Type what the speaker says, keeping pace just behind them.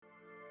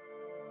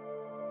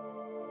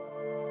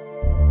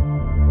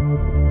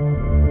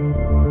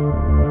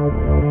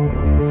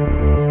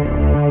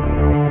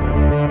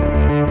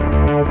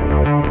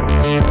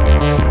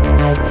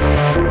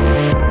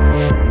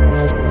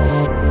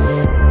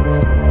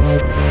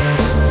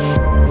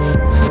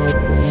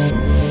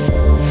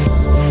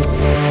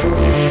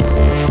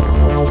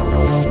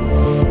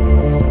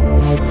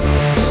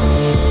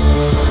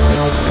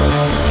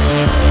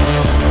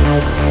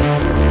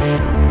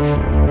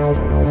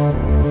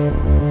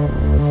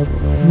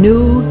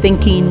New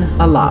Thinking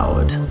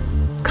Aloud.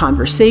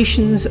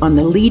 Conversations on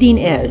the leading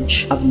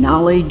edge of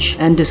knowledge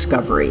and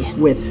discovery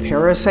with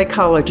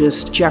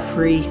parapsychologist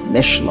Jeffrey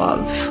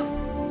Mishlove.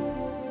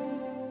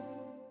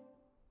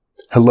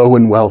 Hello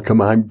and welcome.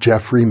 I'm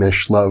Jeffrey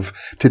Mishlove.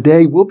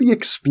 Today we'll be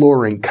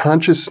exploring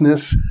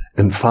consciousness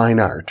and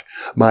fine art.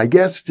 My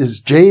guest is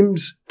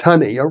James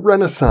Tunney, a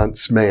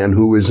Renaissance man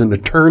who is an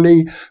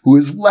attorney who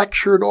has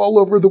lectured all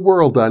over the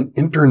world on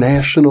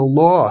international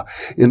law.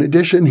 In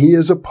addition, he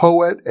is a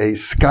poet, a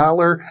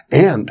scholar,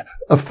 and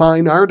a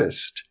fine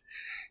artist.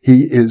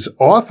 He is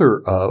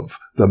author of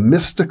The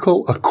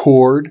Mystical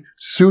Accord,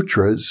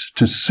 Sutras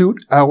to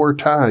Suit Our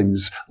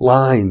Times,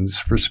 Lines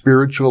for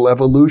Spiritual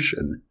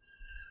Evolution.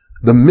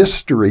 The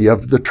Mystery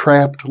of the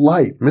Trapped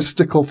Light,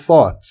 Mystical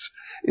Thoughts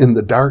in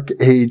the Dark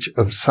Age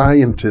of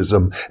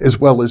Scientism, as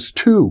well as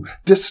two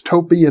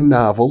dystopian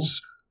novels,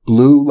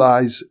 Blue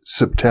Lies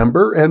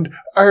September and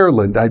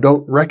Ireland, I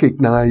Don't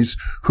Recognize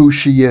Who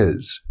She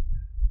Is.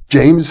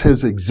 James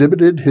has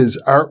exhibited his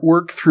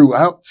artwork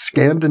throughout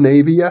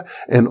Scandinavia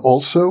and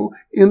also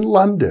in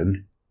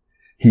London.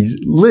 He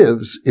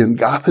lives in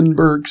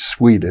Gothenburg,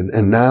 Sweden,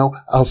 and now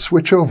I'll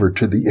switch over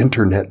to the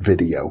internet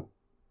video.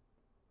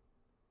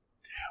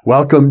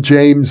 Welcome,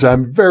 James.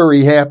 I'm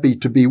very happy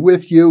to be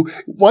with you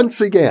once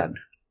again.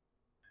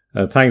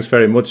 Thanks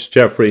very much,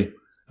 Jeffrey.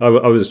 I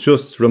was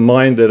just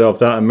reminded of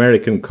that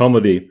American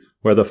comedy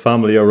where the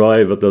family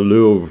arrive at the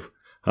Louvre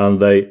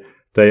and they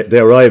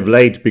arrive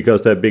late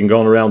because they've been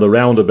going around the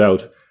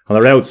roundabout and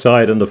they're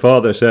outside and the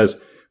father says,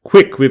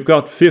 "Quick, we've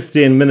got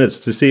 15 minutes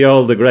to see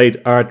all the great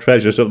art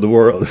treasures of the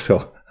world."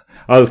 So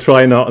I'll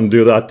try not and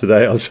do that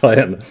today. I'll try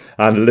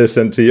and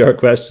listen to your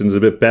questions a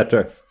bit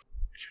better.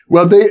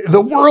 Well,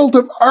 the world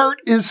of art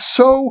is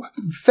so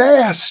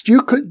vast.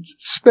 You could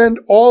spend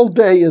all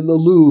day in the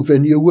Louvre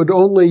and you would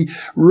only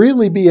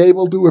really be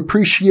able to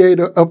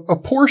appreciate a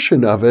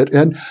portion of it.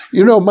 And,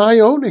 you know, my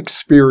own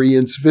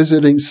experience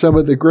visiting some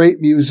of the great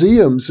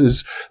museums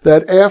is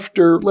that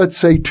after, let's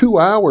say, 2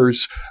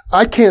 hours,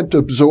 I can't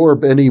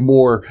absorb any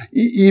more,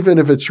 even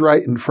if it's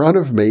right in front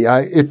of me.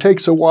 It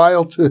takes a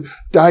while to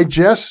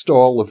digest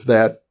all of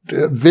that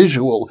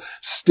visual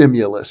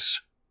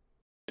stimulus.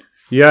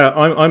 Yeah,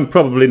 I'm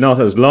probably not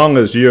as long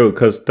as you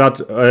because that,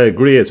 I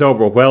agree, it's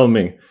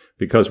overwhelming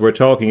because we're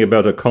talking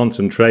about a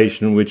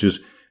concentration which is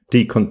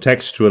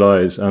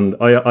decontextualized, and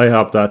I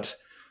have that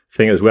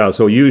thing as well.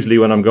 So usually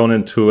when I'm going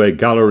into a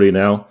gallery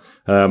now,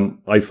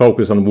 I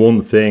focus on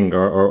one thing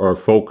or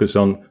focus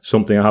on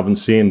something I haven't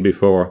seen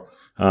before.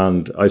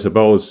 And I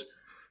suppose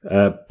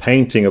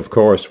painting, of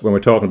course, when we're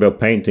talking about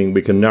painting,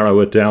 we can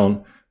narrow it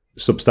down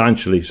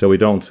substantially so we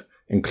don't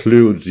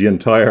include the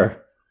entire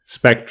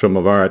spectrum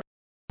of art.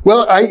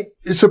 Well, I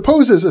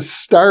suppose as a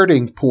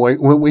starting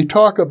point, when we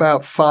talk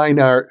about fine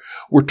art,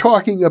 we're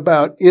talking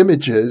about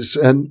images.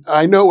 And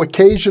I know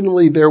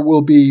occasionally there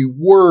will be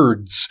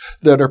words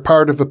that are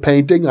part of a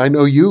painting. I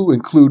know you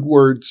include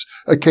words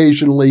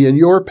occasionally in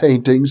your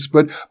paintings,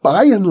 but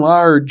by and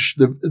large,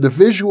 the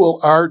visual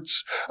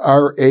arts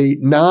are a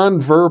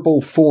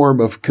nonverbal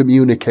form of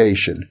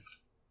communication.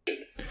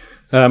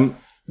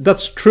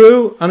 That's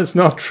true, and it's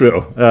not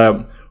true.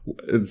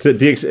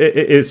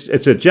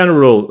 It's a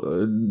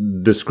general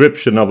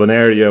description of an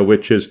area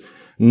which is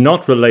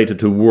not related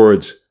to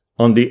words.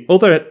 On the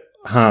other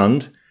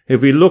hand,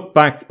 if we look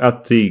back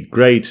at the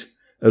great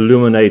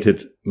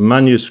illuminated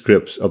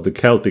manuscripts of the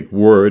Celtic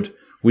word,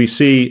 we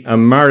see a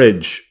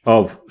marriage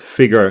of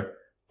figure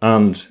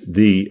and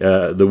the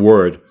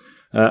word,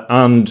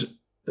 and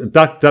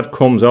that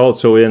comes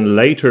also in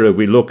later. If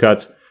we look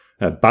at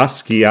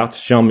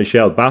Basquiat,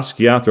 Jean-Michel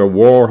Basquiat, or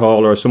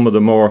Warhol, or some of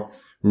the more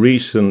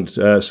recent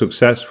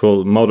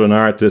successful modern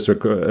artists,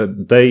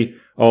 they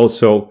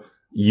also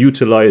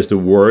utilize the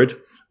word.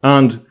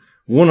 And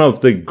one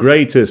of the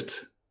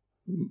greatest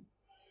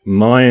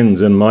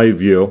minds, in my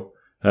view,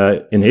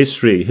 in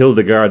history,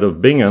 Hildegard of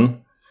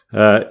Bingen,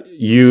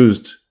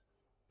 used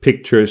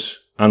pictures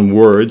and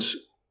words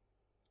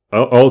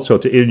also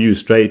to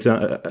illustrate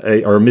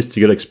our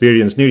mystical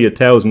experience nearly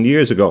 1,000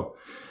 years ago.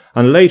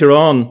 And later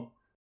on,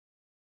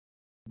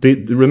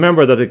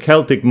 remember that the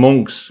Celtic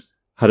monks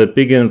had a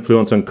big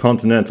influence on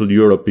continental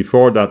Europe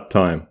before that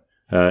time,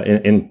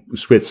 in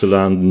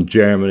Switzerland and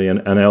Germany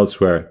and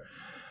elsewhere.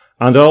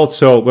 And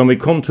also, when we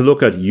come to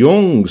look at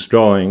Jung's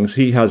drawings,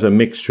 he has a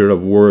mixture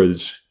of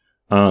words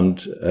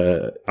and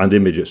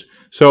images.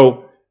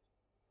 So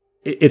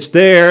it's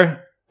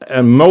there,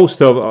 and most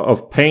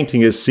of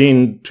painting is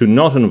seen to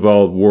not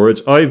involve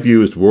words. I've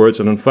used words,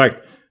 and in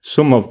fact,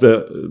 some of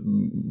the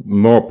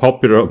more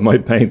popular of my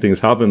paintings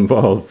have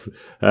involved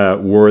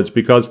words,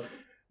 because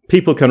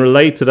people can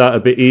relate to that a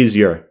bit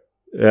easier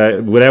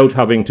without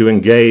having to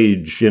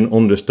engage in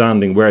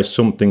understanding where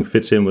something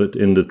fits in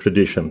within the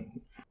tradition.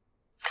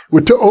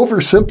 Well, to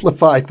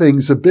oversimplify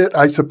things a bit,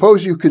 I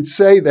suppose you could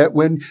say that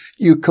when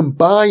you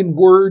combine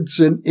words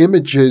and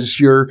images,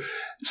 you're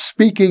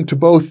speaking to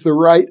both the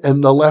right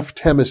and the left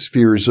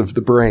hemispheres of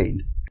the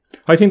brain.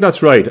 I think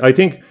that's right. I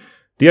think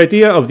the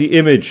idea of the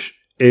image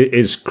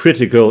is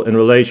critical in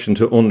relation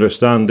to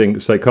understanding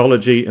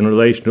psychology, in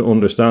relation to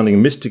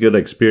understanding mystical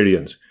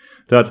experience.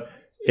 That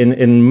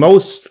in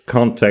most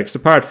contexts,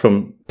 apart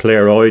from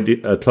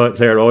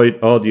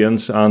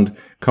clairaudience and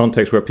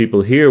contexts where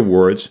people hear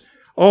words,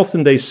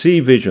 often they see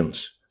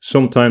visions.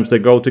 Sometimes they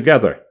go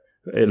together.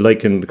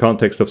 Like in the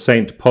context of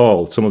St.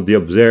 Paul, some of the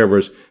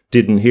observers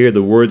didn't hear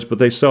the words, but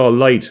they saw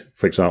light,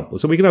 for example.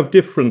 So we can have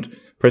different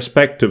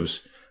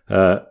perspectives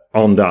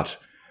on that.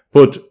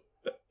 But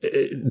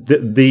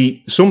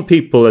some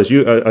people, as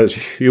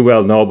you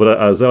well know, but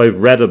as I've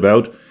read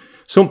about,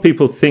 some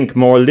people think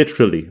more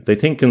literally. They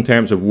think in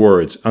terms of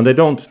words, and they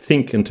don't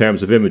think in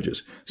terms of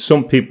images.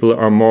 Some people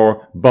are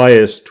more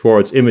biased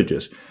towards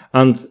images.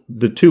 And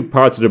the two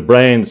parts of the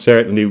brain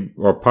certainly,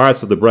 or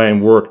parts of the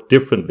brain, work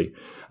differently.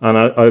 And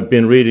I've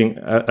been reading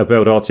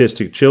about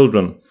autistic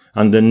children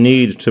and the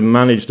need to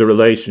manage the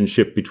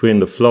relationship between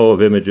the flow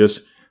of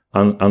images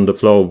and the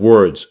flow of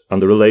words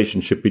and the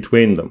relationship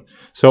between them.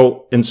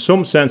 So in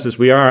some senses,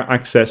 we are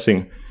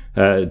accessing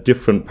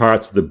different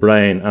parts of the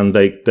brain, and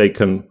they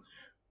can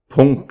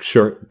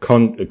puncture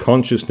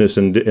consciousness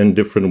in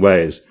different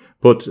ways.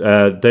 But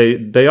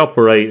they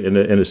operate in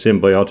a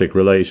symbiotic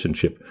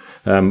relationship.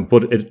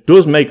 But it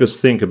does make us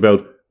think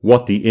about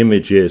what the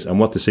image is and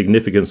what the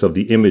significance of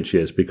the image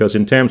is, because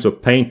in terms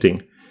of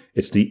painting,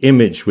 it's the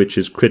image which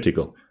is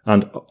critical.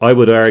 And I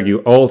would argue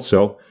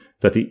also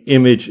that the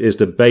image is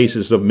the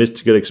basis of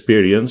mystical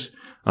experience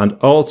and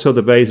also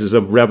the basis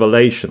of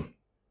revelation.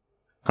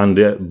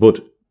 And but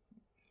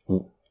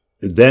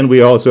then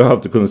we also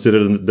have to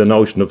consider the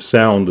notion of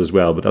sound as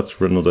well, but that's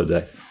for another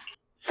day.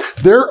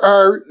 There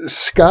are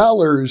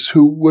scholars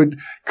who would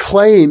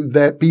claim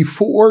that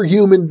before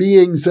human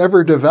beings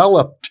ever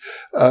developed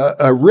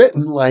a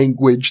written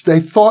language, they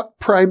thought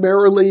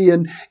primarily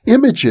in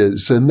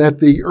images, and that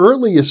the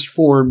earliest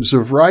forms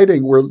of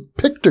writing were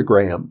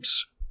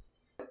pictograms.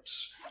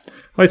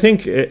 I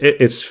think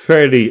it's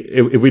fairly,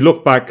 if we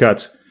look back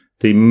at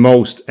the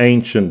most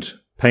ancient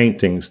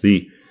paintings,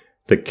 the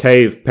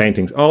cave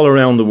paintings all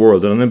around the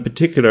world, and in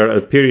particular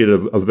a period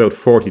of about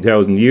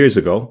 40,000 years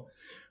ago,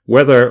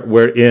 whether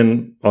we're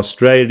in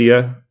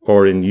Australia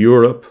or in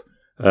Europe,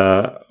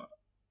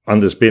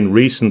 and there's been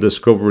recent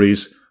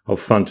discoveries of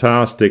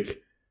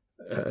fantastic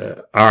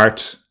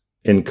art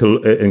in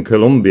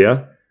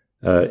Colombia,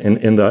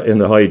 in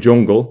the high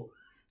jungle.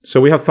 So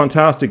we have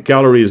fantastic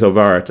galleries of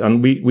art,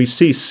 and we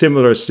see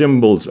similar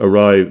symbols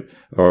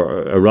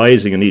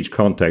arising in each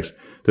context.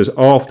 There's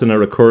often a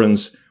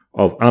recurrence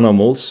of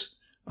animals,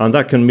 and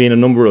that can mean a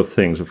number of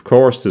things. Of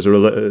course, there's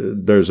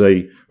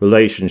a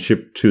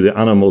relationship to the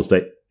animals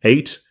they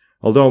ate,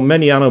 although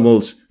many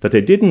animals that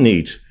they didn't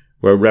eat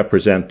were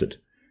represented.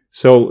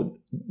 So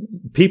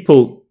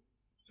people,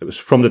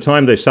 from the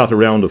time they sat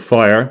around a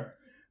fire,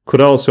 could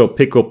also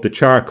pick up the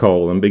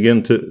charcoal and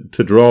begin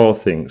to draw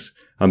things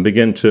and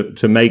begin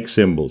to make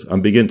symbols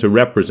and begin to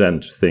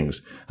represent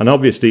things. And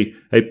obviously,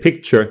 a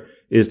picture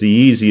is the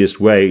easiest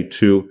way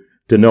to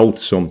denote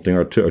something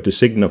or to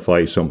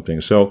signify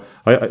something. So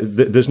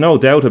there's no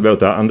doubt about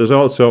that. And there's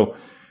also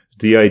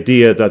the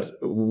idea that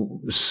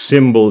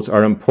symbols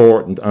are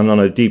important and on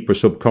a deeper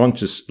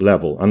subconscious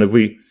level. And if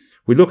we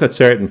look at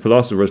certain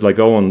philosophers like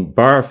Owen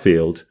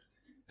Barfield,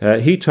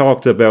 he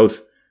talked about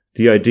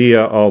the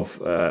idea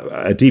of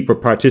a deeper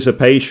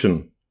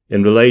participation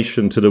in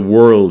relation to the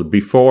world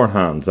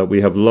beforehand that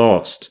we have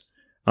lost.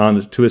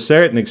 And to a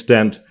certain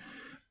extent,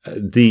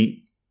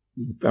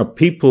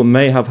 people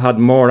may have had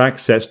more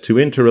access to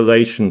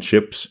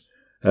interrelationships,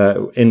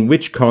 in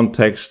which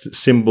context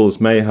symbols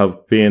may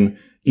have been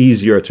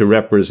easier to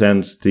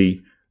represent the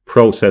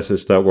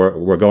processes that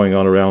were going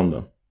on around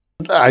them.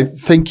 I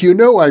think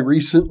I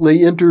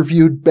recently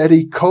interviewed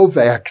Betty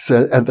Kovacs,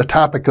 and the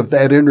topic of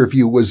that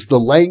interview was the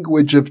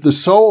language of the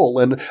soul.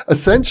 And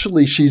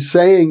essentially she's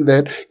saying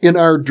that in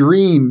our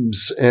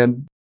dreams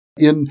and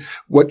in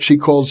what she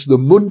calls the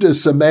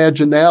mundus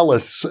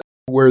imaginalis,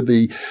 where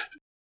the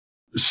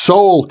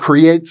soul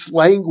creates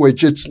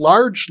language, it's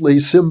largely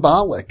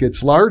symbolic.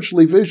 It's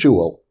largely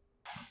visual.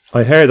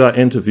 I heard that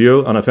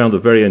interview and I found it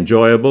very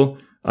enjoyable.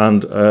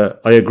 And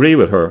I agree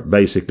with her,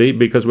 basically,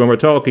 because when we're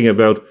talking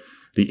about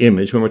the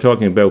image, when we're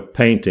talking about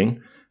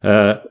painting,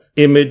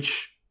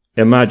 image,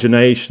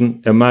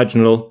 imagination,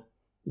 imaginal,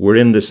 we're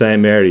in the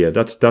same area.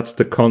 That's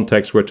the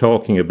context we're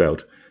talking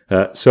about.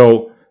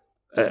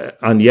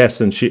 And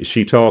yes, and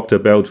she talked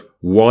about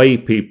why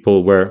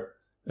people were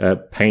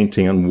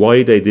painting and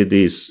why they did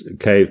these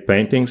cave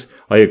paintings.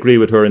 I agree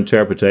with her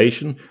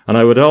interpretation. And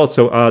I would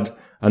also add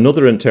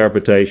another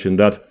interpretation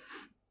that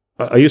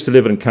I used to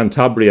live in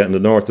Cantabria in the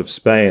north of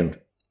Spain.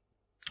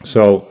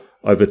 So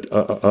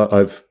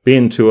I've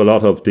been to a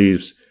lot of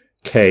these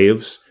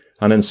caves,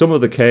 and in some of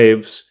the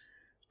caves,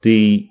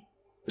 the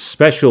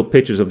special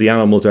pictures of the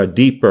animals are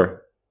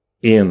deeper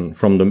in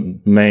from the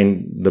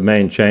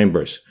main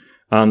chambers.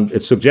 And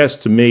it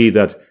suggests to me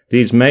that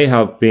these may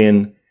have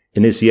been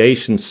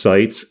initiation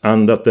sites,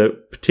 and that the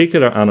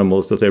particular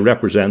animals that they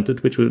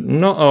represented, which were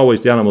not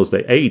always the animals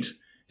they ate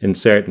in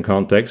certain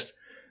contexts,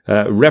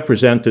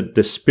 represented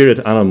the spirit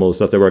animals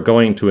that they were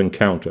going to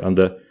encounter, and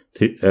the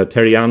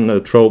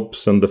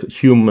therianthropes and the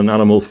human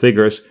animal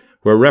figures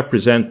were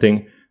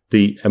representing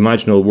the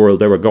imaginal world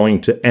they were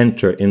going to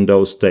enter in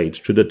those states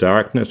through the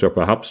darkness, or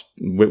perhaps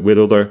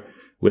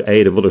with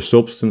aid of other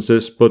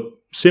substances, but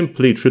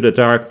simply through the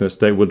darkness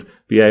they would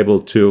be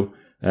able to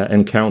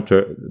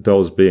encounter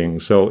those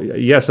beings. So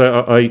yes,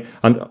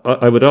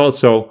 I would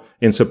also,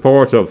 in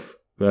support of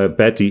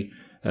Betty,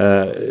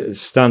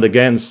 stand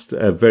against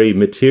a very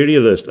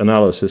materialist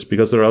analysis,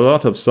 because there are a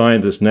lot of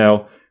scientists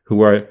now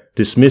who are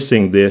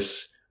dismissing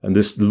this and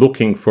this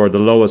looking for the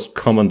lowest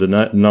common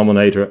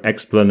denominator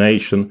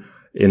explanation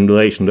in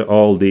relation to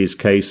all these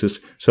cases,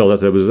 so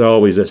that there was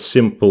always a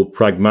simple,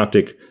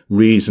 pragmatic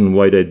reason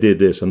why they did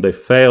this, and they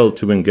failed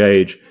to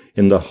engage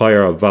in the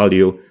higher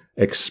value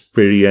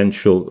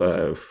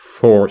experiential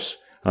force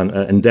and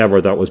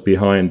endeavor that was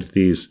behind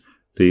these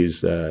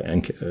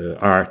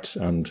art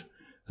and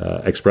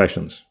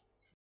expressions.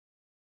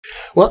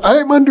 Well,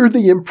 I'm under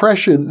the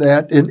impression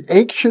that in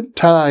ancient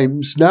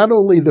times, not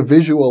only the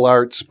visual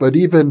arts, but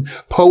even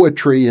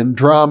poetry and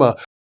drama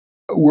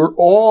were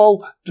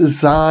all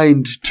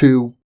designed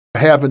to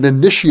have an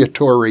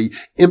initiatory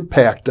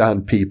impact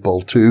on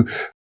people, to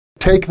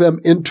take them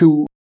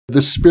into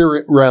the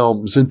spirit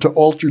realms, into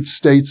altered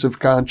states of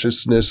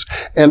consciousness.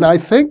 And I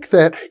think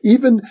that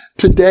even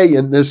today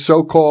in this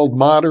so-called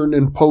modern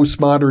and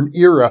postmodern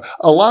era,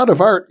 a lot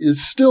of art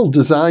is still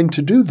designed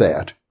to do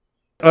that.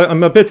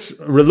 I'm a bit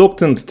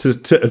reluctant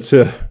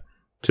to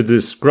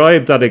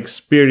describe that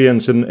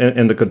experience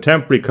in the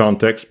contemporary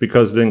context,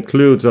 because it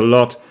includes a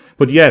lot.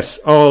 But yes,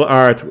 all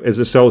art is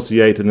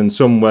associated in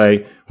some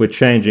way with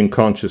changing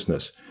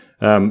consciousness.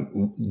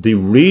 The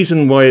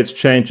reason why it's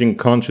changing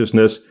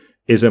consciousness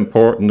is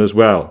important as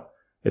well.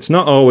 It's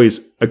not always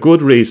a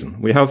good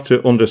reason. We have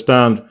to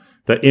understand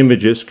that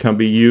images can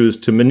be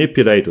used to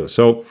manipulate us.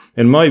 So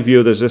in my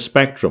view, there's a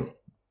spectrum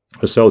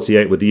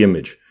associated with the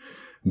image.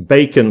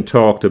 Bacon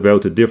talked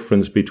about the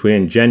difference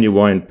between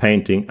genuine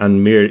painting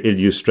and mere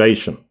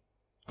illustration.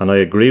 And I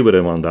agree with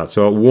him on that.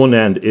 So at one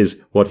end is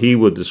what he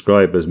would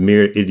describe as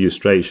mere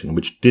illustration,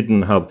 which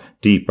didn't have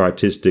deep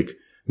artistic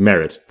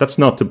merit. That's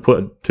not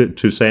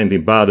to say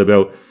anything bad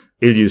about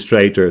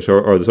illustrators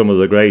or some of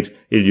the great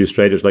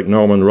illustrators like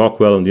Norman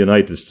Rockwell in the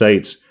United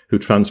States, who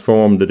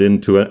transformed it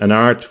into an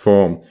art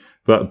form.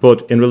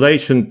 But in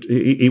relation,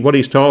 what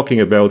he's talking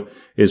about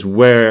is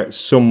where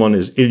someone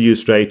is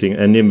illustrating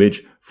an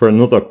image for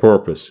another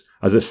purpose,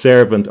 as a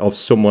servant of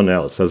someone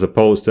else, as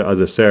opposed to as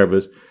a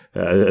servant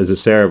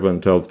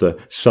of the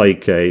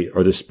psyche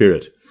or the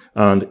spirit.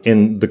 And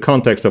in the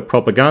context of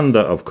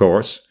propaganda, of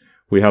course,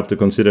 we have to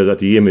consider that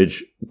the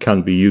image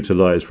can be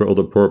utilized for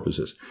other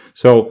purposes.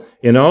 So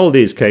in all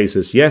these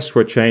cases, yes,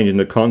 we're changing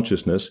the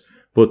consciousness,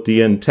 but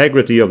the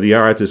integrity of the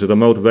artist, or the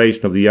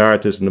motivation of the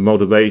artist and the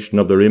motivation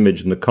of their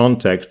image in the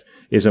context,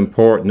 is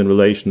important in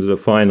relation to the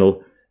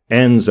final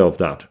ends of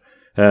that.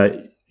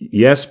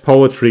 Yes,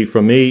 poetry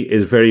for me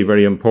is very,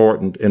 very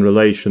important in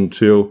relation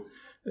to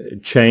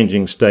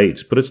changing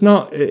states, but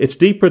it's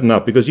deeper than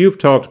that, because you've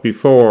talked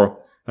before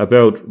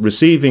about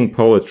receiving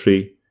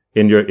poetry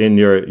in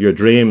your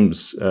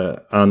dreams,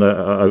 and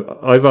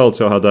I've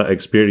also had that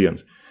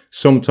experience.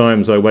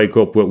 Sometimes I wake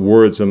up with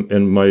words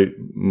in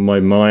my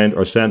mind,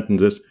 or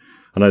sentences,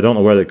 and I don't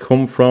know where they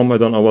come from. I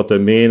don't know what they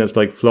mean. It's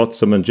like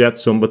flotsam and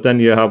jetsam, but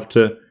then you have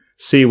to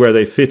see where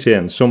they fit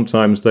in.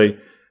 Sometimes they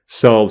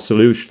solve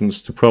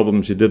solutions to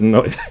problems you didn't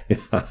know you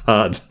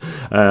had.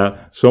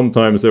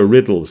 Sometimes they're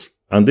riddles.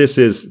 And this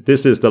is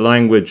the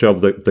language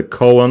of the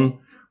koan,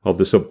 of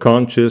the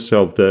subconscious,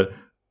 of the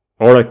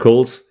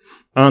oracles.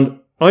 And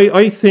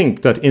I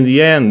think that in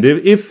the end,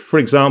 if for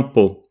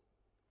example,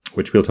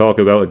 which we'll talk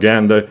about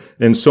again,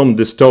 in some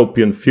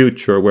dystopian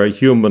future where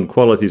human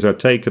qualities are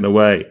taken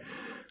away,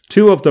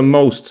 two of the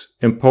most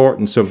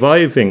important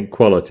surviving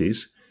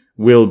qualities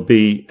will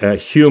be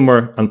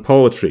humor and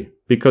poetry.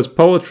 Because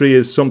poetry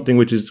is something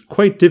which is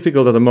quite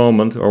difficult at the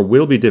moment, or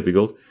will be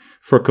difficult,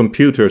 for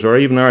computers or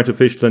even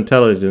artificial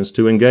intelligence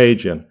to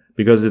engage in,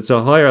 because it's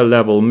a higher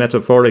level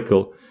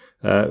metaphorical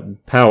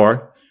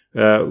power,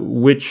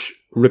 which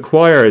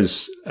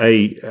requires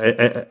a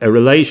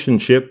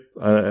relationship,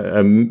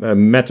 a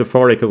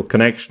metaphorical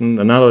connection,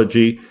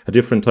 analogy, a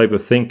different type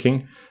of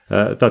thinking.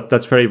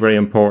 That's very, very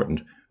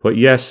important. But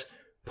yes,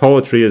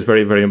 poetry is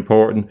very, very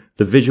important.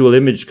 The visual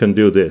image can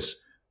do this.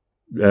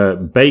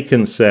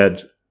 Bacon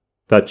said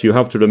that you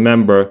have to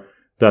remember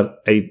that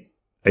a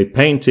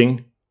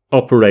painting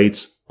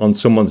operates on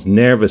someone's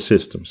nervous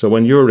system. So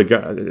when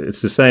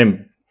it's the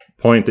same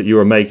point that you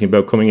were making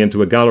about coming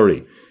into a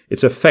gallery.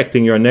 It's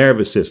affecting your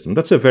nervous system.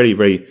 That's a very,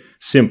 very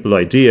simple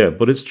idea,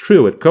 but it's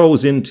true. It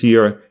goes into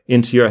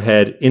your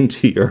head,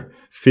 into your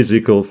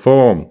physical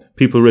form.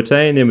 People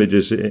retain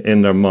images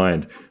in their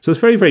mind. So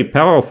it's very, very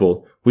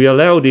powerful. We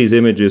allow these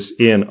images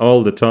in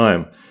all the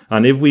time.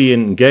 And if we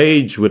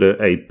engage with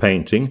a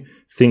painting,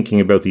 thinking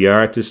about the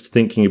artist,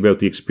 thinking about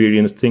the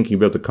experience, thinking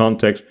about the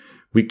context,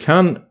 we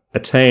can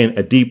attain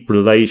a deep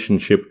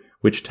relationship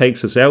which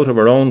takes us out of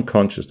our own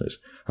consciousness.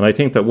 And I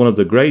think that one of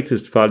the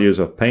greatest values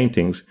of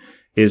paintings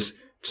is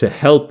to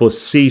help us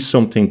see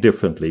something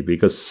differently,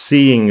 because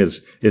seeing is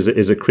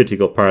a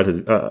critical part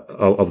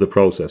of the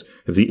process.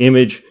 Of the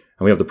image,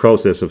 and we have the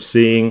process of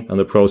seeing and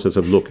the process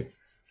of looking.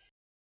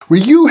 Well,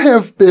 you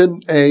have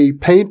been a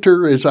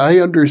painter, as I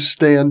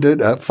understand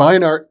it, a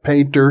fine art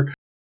painter.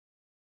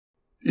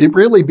 It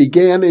really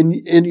began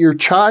in your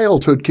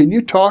childhood. Can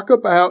you talk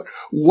about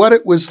what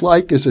it was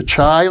like as a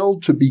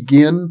child to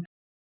begin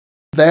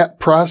that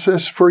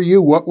process for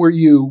you? What were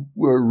you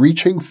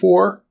reaching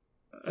for?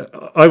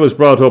 I was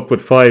brought up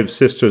with 5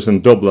 sisters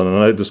in Dublin, and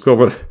I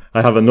discovered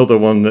I have another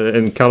one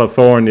in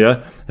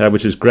California,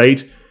 which is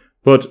great.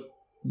 But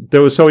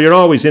so you're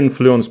always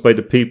influenced by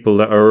the people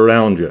that are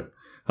around you.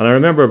 And I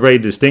remember very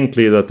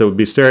distinctly that there would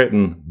be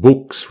certain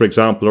books, for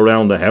example,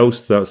 around the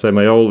house that, say,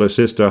 my older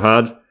sister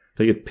had,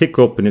 that you'd pick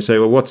up and you say,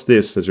 well, what's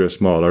this, as you're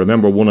small? I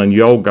remember one on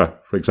yoga,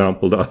 for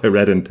example, that I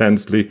read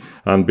intensely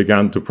and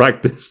began to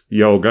practice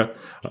yoga.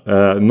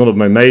 None of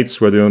my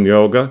mates were doing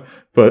yoga,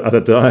 but at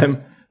the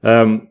time.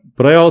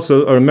 But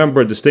I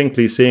remember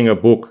distinctly seeing a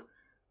book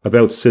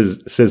about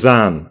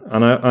Cézanne.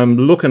 And I'm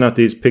looking at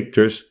these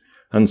pictures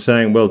and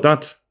saying, well,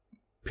 that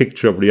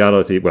picture of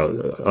reality,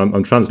 well,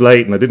 I'm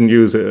translating. I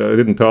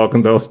didn't talk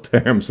in those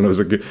terms when I was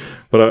a kid.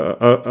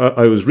 But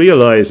I was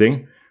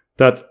realizing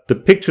that the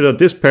picture that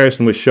this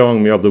person was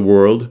showing me of the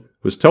world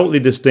was totally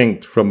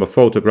distinct from a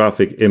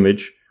photographic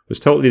image, was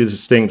totally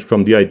distinct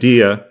from the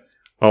idea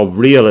of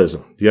realism,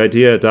 the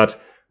idea that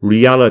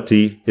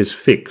reality is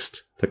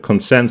fixed, the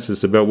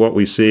consensus about what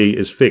we see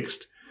is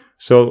fixed.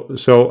 So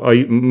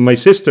my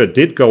sister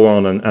did go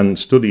on and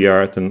study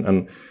art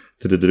and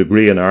to the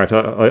degree in art.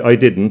 I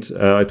didn't.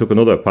 I took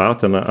another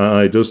path, and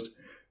I just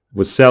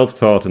was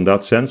self-taught in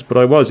that sense. But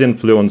I was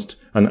influenced,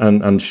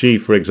 and she,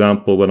 for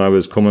example, when I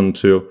was coming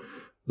to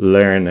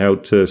learn how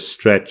to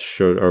stretch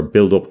or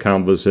build up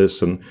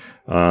canvases and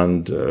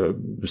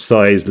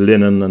size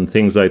linen and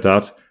things like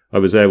that, I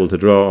was able to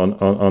draw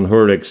on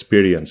her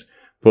experience.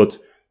 But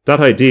that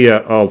idea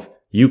of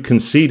you can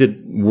see the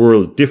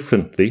world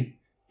differently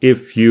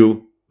if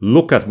you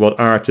look at what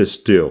artists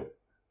do.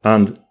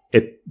 And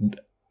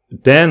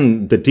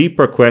then the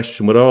deeper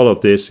question with all of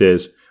this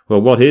is,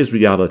 well, what is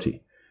reality?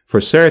 For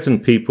certain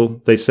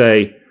people, they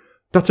say,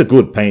 that's a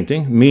good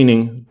painting,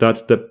 meaning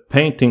that the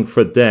painting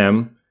for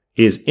them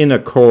is in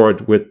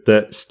accord with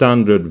the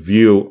standard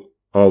view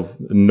of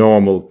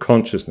normal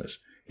consciousness.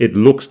 It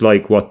looks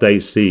like what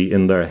they see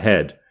in their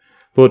head.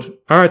 But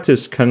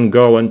artists can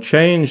go and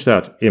change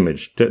that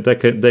image.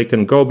 They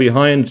can go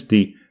behind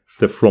the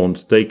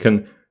front. They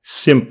can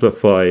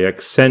simplify,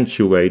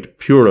 accentuate,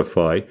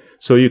 purify,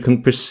 so you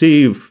can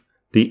perceive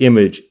the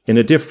image in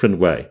a different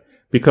way.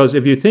 Because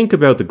if you think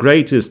about the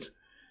greatest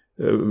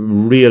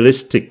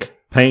realistic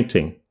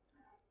painting,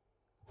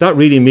 that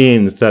really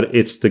means that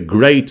it's the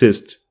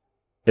greatest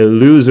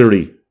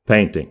illusory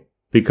painting,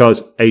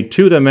 because a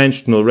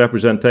two-dimensional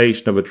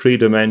representation of a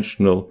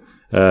three-dimensional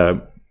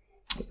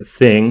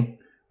thing,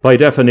 by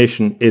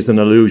definition, is an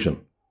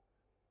illusion.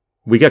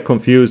 We get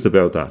confused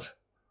about that.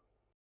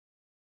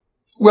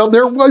 Well,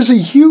 there was a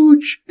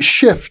huge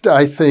shift,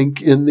 I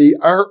think, in the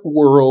art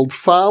world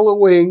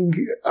following,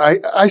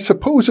 I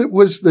suppose it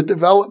was the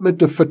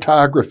development of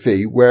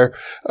photography, where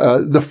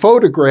the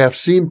photograph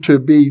seemed to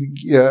be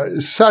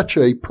such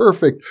a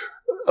perfect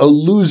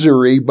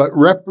illusory but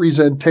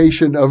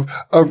representation of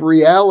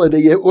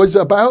reality. It was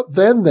about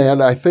then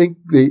I think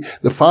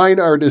the fine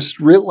artists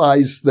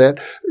realized that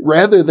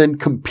rather than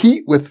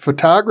compete with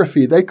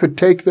photography, they could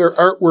take their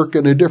artwork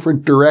in a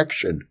different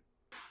direction.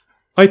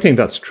 I think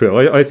that's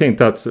true. I think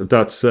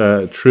that's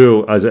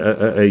true as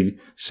a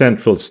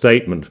central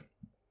statement.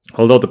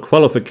 Although the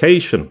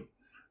qualification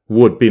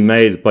would be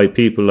made by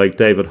people like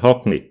David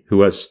Hockney,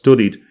 who has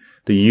studied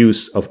the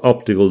use of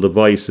optical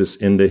devices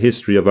in the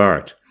history of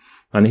art.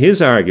 And his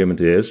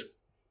argument is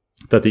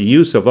that the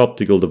use of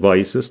optical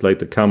devices, like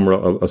the camera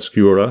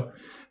oscura,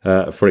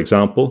 for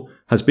example,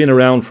 has been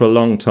around for a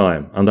long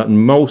time, and that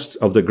most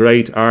of the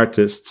great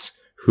artists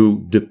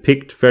who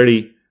depict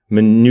very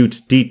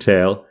minute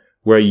detail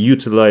were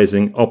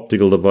utilizing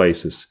optical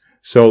devices.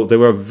 So they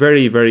were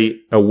very,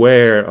 very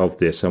aware of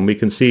this, and we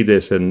can see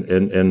this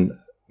in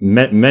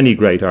many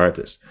great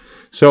artists.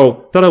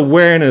 So that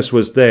awareness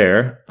was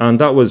there,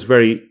 and that was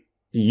very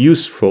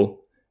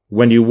useful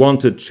when you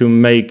wanted to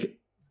make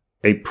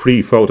a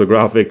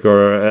pre-photographic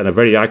or a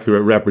very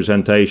accurate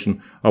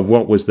representation of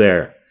what was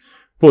there.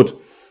 But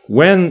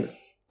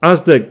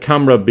as the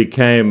camera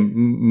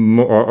became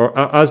more, or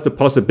as the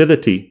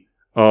possibility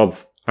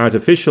of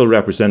artificial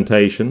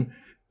representation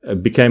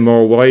became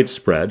more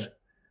widespread,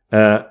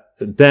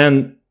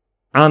 then,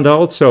 and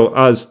also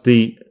as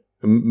the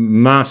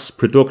mass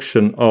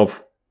production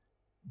of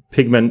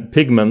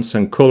pigments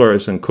and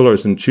colors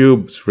in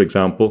tubes, for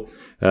example,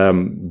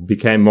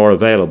 became more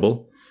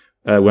available,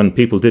 when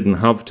people didn't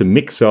have to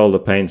mix all the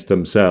paints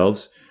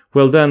themselves,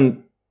 well,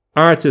 then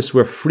artists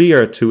were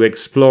freer to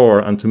explore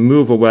and to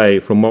move away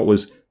from what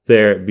was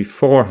there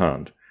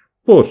beforehand.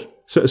 But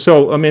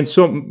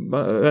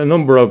a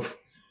number of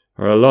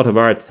or a lot of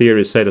art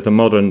theorists say that the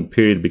modern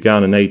period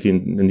began in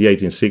the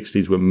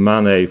 1860s with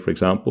Manet, for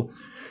example.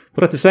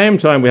 But at the same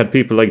time, we had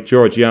people like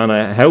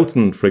Georgiana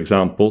Houghton, for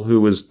example,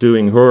 who was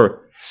doing her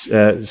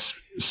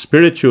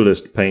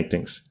spiritualist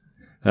paintings.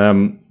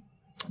 So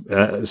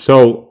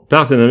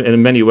that,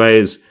 in many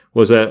ways,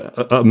 was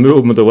a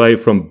movement away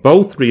from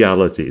both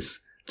realities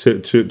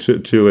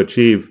to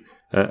achieve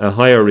a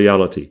higher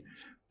reality.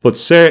 But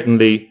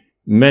certainly,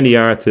 many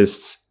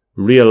artists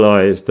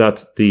realized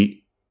that the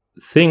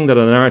thing that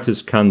an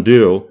artist can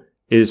do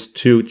is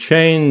to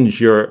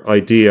change your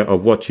idea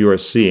of what you are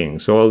seeing.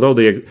 So although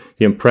the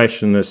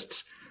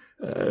Impressionists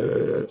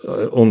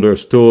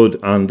understood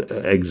and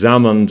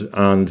examined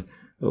and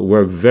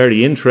were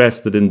very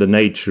interested in the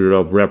nature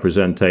of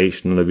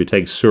representation, and if you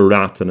take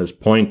Seurat and his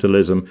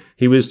pointillism,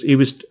 he was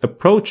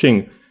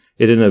approaching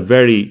it in a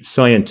very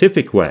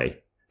scientific way,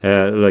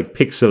 like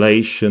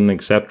pixelation,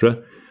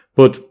 etc.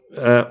 But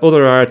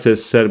other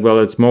artists said, well,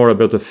 it's more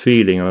about the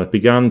feeling, and it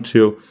began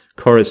to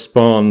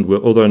correspond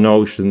with other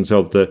notions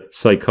of the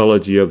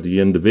psychology of the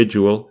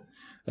individual.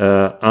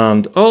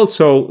 And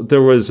also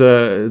there was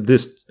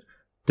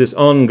this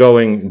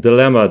ongoing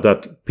dilemma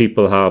that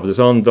people have, this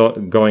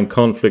ongoing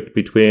conflict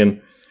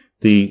between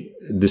the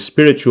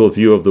spiritual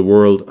view of the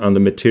world and the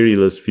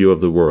materialist view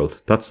of the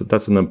world. That's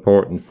an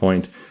important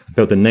point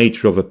about the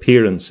nature of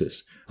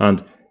appearances.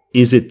 And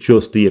is it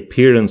just the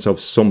appearance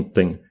of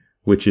something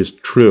which is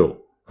true?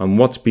 And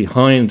what's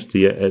behind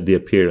the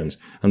appearance?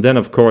 And then,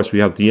 of course, we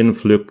have the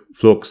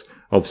influx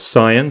of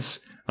science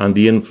and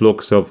the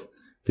influx of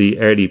the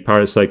early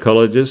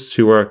parapsychologists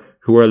who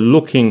are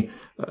looking,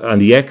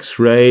 and the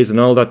X-rays and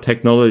all that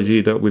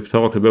technology that we've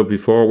talked about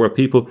before, where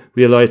people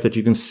realize that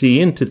you can see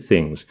into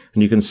things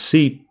and you can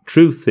see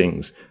through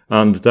things,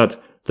 and that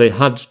they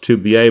had to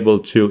be able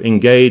to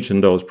engage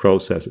in those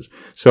processes.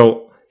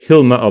 So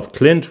Hilma of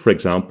Klint, for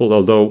example,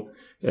 although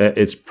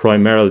it's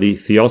primarily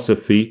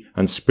theosophy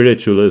and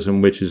spiritualism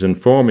which is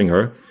informing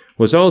her,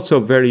 was also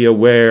very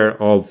aware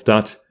of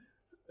that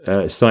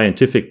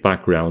scientific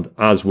background,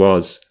 as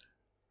was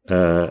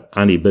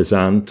Annie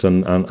Besant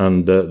and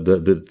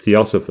the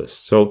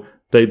Theosophists. So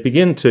they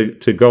begin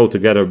to go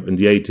together in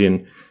the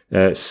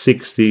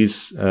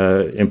 1860s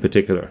in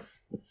particular.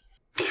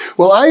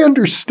 Well, I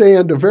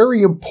understand a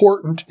very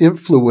important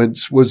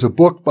influence was a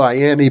book by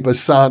Annie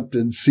Besant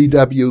and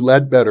C.W.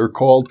 Ledbetter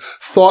called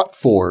Thought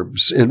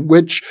Forms, in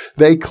which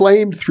they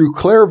claimed through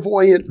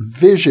clairvoyant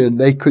vision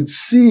they could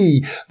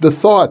see the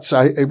thoughts.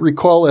 I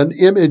recall an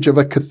image of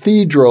a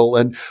cathedral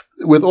and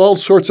with all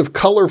sorts of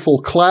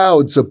colorful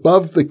clouds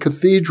above the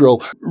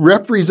cathedral,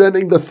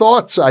 representing the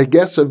thoughts, I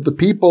guess, of the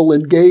people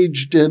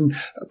engaged in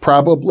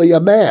probably a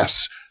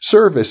mass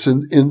service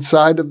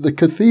inside of the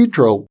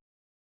cathedral.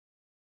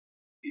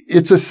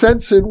 It's a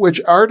sense in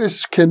which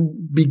artists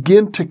can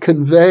begin to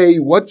convey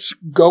what's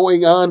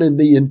going on in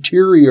the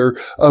interior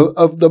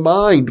of the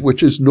mind,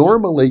 which is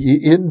normally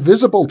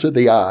invisible to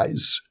the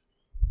eyes.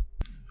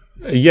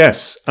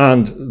 Yes,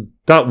 and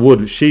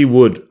she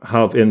would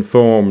have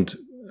informed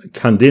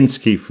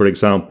Kandinsky, for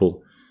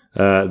example,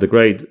 the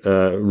great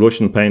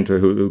Russian painter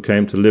who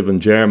came to live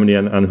in Germany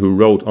and who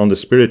wrote on the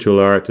spiritual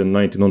art in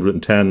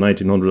 1910,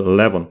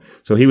 1911.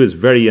 So he was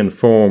very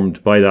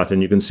informed by that,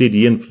 and you can see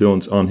the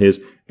influence on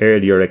his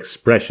earlier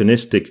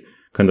expressionistic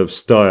kind of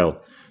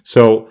style.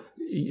 So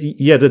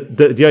yeah,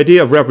 the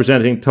idea of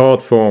representing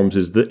thought forms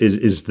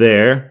is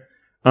there,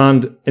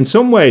 and in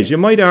some ways you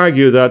might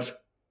argue that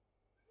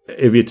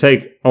if you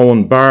take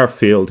Owen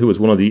Barfield, who was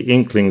one of the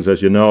Inklings,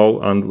 as you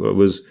know, and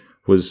was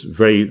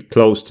very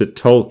close to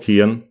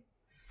Tolkien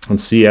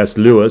and C.S.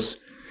 Lewis,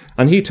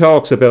 and he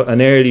talks about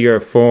an earlier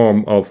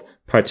form of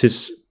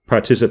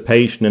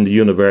participation in the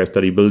universe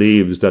that he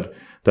believes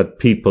that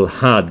people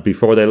had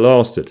before they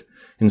lost it.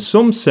 In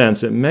some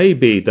sense, it may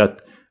be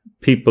that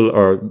people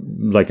are,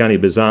 like Annie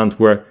Besant,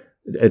 were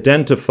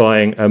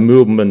identifying a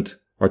movement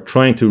or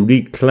trying to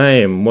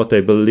reclaim what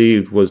they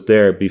believed was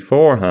there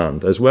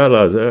beforehand, as well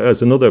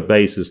as another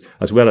basis,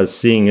 as well as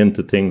seeing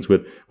into things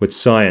with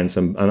science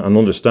and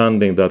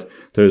understanding that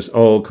there's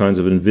all kinds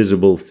of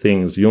invisible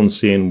things, the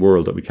unseen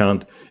world that we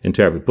can't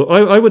interpret. But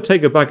I would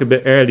take it back a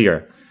bit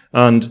earlier,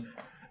 and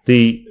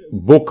the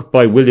book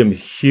by William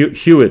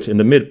Hewitt in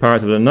the mid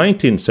part of the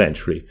 19th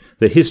century,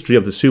 The History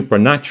of the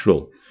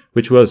Supernatural,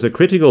 which was a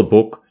critical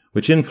book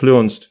which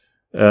influenced,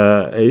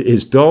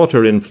 his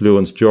daughter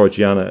influenced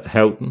Georgiana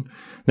Houghton.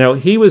 Now,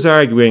 he was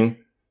arguing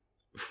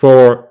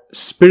for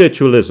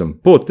spiritualism,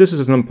 but this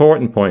is an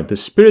important point. The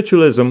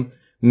spiritualism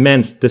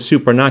meant the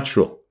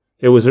supernatural.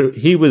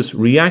 He was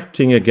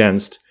reacting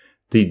against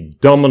the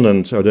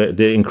dominant or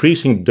the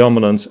increasing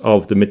dominance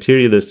of the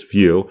materialist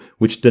view,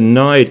 which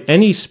denied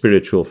any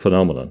spiritual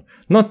phenomenon,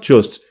 not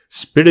just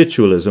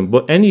spiritualism,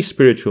 but any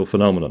spiritual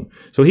phenomenon.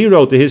 So he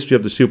wrote The History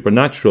of the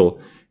Supernatural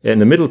in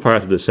the middle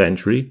part of the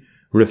century,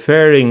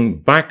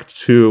 referring back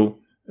to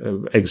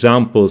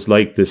examples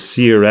like the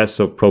seeress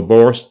of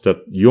Proborst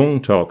that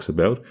Jung talks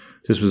about.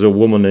 This was a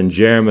woman in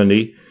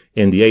Germany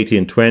in the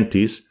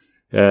 1820s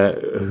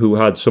who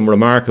had some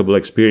remarkable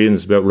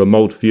experience about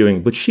remote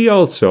viewing, but she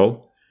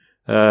also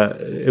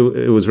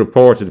it was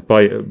reported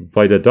by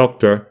the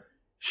doctor,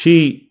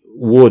 she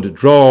would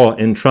draw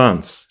in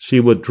trance. She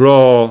would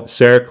draw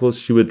circles.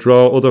 She would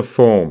draw other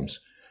forms.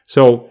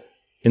 So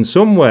in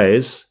some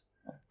ways,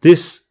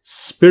 this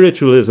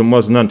spiritualism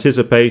was an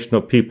anticipation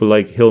of people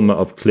like Hilma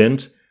of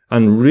Klint.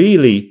 And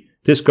really,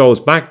 this goes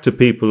back to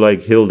people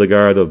like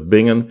Hildegard of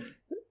Bingen,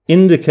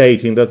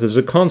 indicating that there's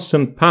a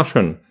constant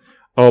pattern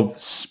of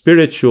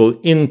spiritual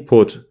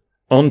input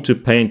onto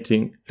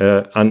painting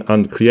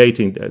and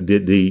creating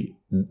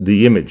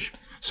the image.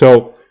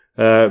 So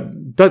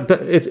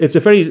it's a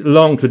very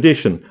long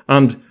tradition.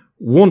 And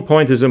one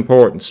point is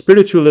important.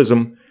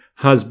 Spiritualism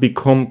has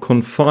become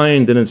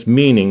confined in its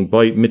meaning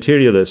by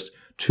materialists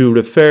to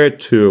refer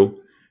to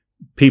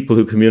people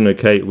who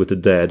communicate with the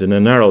dead in a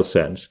narrow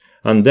sense.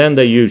 And then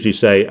they usually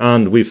say,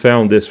 and we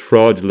found this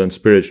fraudulent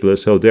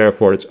spiritualist, so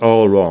therefore it's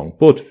all wrong.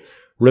 But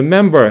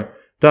remember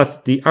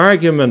that the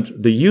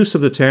argument, the use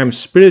of the term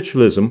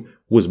spiritualism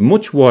was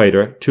much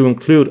wider to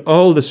include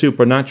all the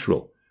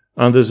supernatural.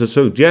 And there's a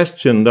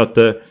suggestion that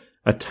the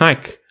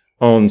attack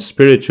on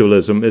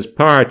spiritualism is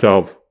part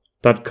of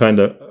that kind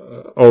of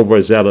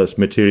overzealous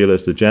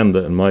materialist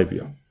agenda, in my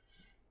view.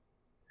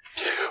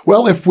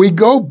 Well, if we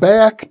go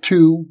back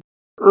to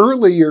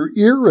earlier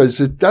eras,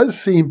 it does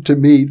seem to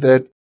me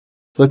that,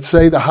 let's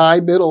say, the High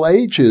Middle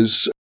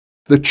Ages,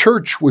 the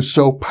church was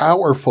so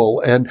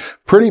powerful and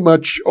pretty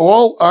much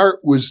all art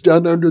was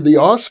done under the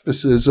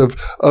auspices of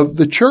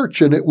the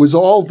church. And it was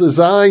all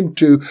designed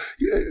to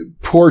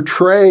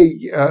portray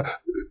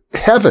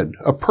heaven,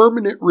 a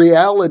permanent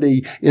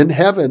reality in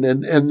heaven.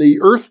 And the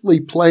earthly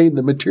plane,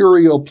 the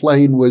material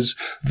plane, was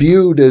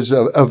viewed as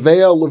a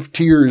vale of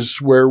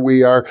tears where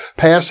we are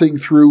passing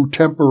through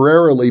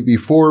temporarily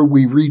before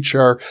we reach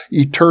our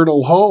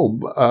eternal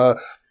home.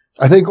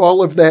 I think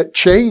all of that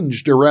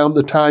changed around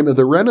the time of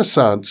the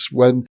Renaissance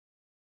when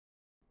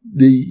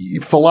the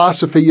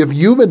philosophy of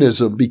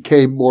humanism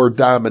became more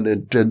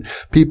dominant and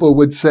people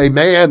would say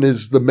man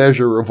is the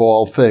measure of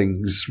all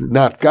things,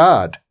 not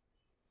God.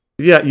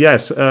 Yeah,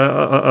 yes,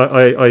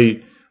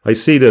 I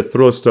see the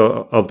thrust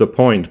of the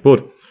point,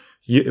 but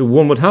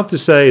one would have to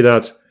say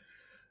that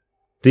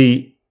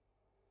the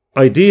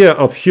idea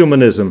of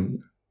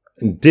humanism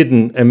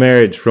didn't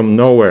emerge from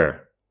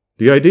nowhere.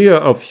 The idea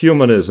of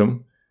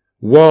humanism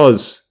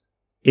was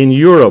in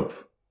Europe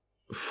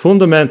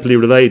fundamentally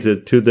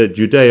related to the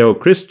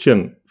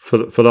Judeo-Christian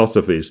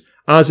philosophies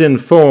as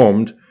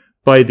informed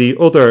by the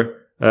other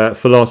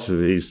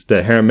philosophies,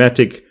 the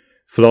Hermetic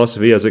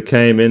philosophy as it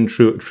came in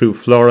through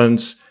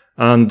Florence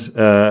and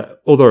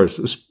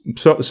others.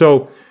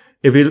 So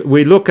if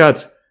we look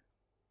at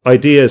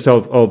ideas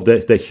of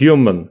the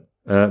human,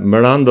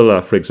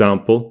 Mirandola, for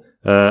example,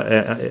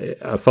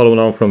 following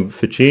on from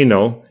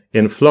Ficino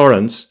in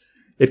Florence,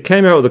 it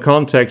came out of the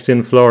context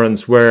in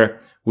Florence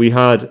where we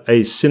had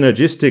a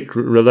synergistic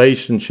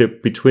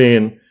relationship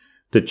between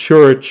the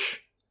church,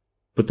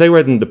 but they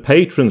weren't the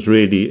patrons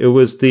really. It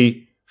was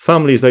the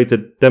families like the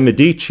De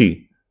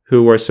Medici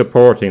who were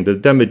supporting, the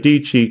De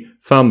Medici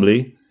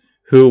family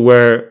who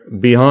were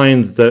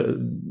behind the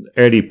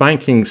early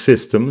banking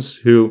systems,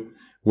 who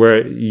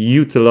were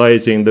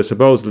utilizing the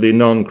supposedly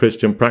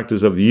non-Christian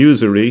practice of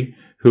usury,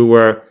 who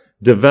were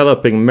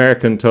developing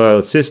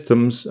mercantile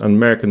systems and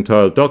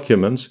mercantile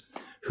documents,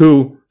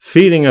 who,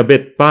 feeling a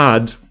bit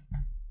bad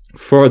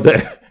for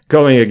the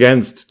going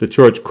against the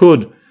church,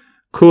 could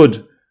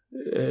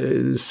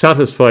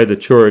satisfy the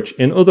church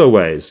in other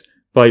ways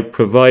by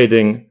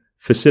providing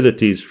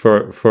facilities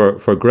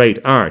for great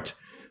art.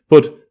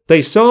 But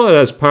they saw it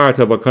as part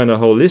of a kind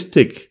of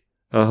holistic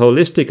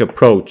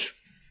approach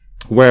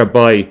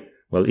whereby,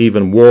 well,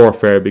 even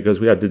warfare, because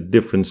we had the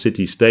different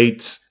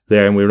city-states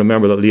there, and we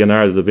remember that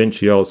Leonardo da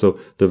Vinci also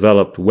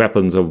developed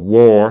weapons of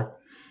war.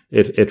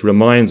 It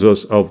reminds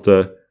us of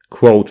the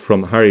quote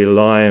from Harry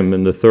Lime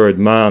in The Third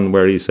Man,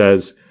 where he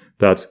says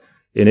that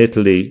in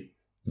Italy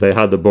they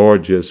had the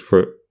Borgias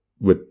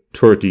with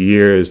 30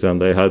 years, and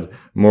they had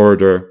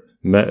murder,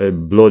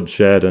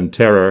 bloodshed, and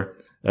terror,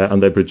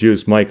 and they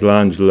produced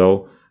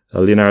Michelangelo,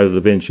 Leonardo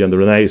da Vinci, and the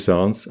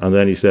Renaissance. And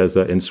then he says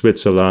that in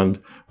Switzerland,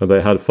 where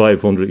they had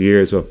 500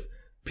 years of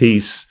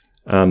peace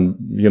and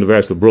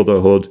universal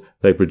brotherhood,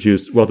 they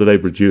produced, what did they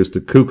produce? The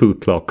cuckoo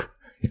clock.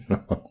 You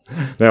know?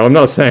 Now, I'm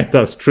not saying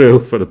that's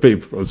true for the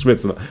people from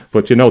Switzerland,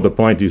 but you know the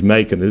point he's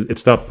making.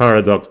 It's that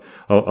paradox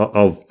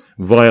of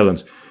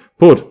violence.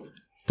 But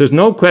there's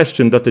no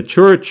question that the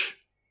church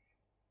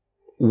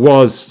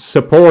was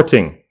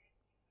supporting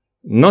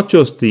not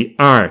just the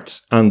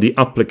art and the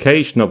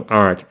application of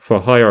art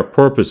for higher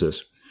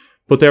purposes,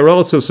 but they're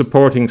also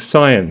supporting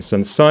science,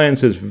 and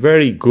science is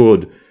very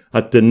good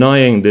at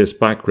denying this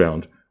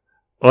background.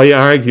 I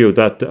argue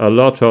that a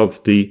lot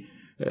of the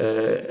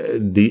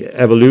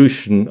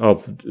evolution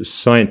of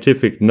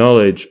scientific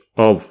knowledge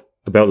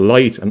about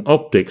light and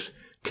optics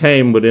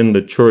came within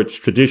the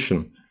church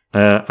tradition,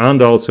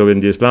 and also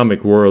in the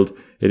Islamic world.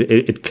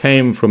 It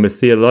came from a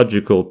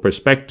theological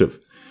perspective.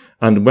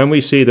 And when we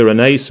see the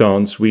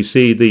Renaissance, we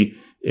see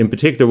in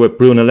particular with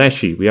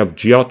Brunelleschi, we have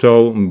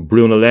Giotto and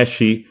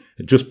Brunelleschi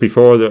just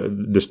before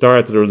the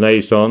start of the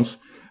Renaissance,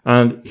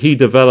 and he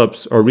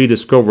develops or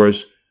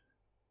rediscovers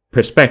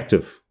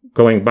perspective,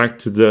 going back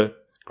to the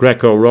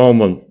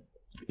Greco-Roman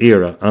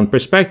era. And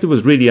perspective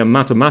was really a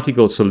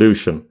mathematical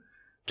solution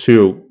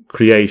to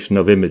creation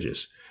of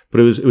images.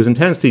 But it was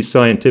intensely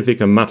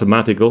scientific and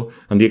mathematical,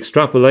 and the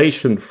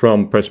extrapolation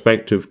from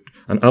perspective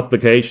and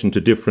application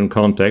to different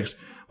contexts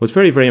was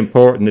very, very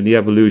important in the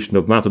evolution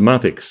of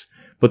mathematics.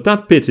 But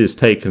that bit is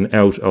taken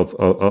out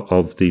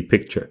of the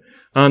picture.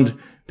 And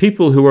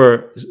people who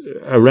were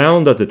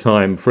around at the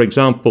time, for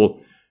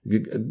example,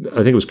 I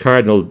think it was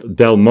Cardinal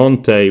Del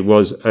Monte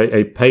was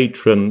a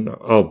patron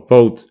of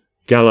both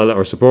Galileo,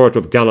 or supporter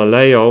of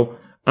Galileo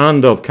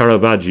and of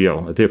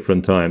Caravaggio at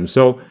different times.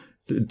 So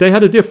they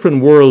had a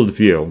different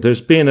worldview.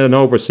 There's been an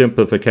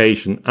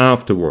oversimplification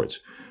afterwards.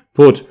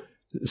 But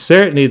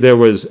certainly there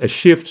was a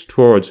shift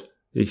towards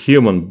the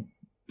human.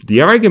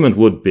 The argument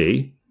would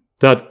be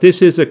that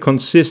this is a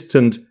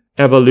consistent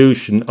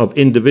evolution of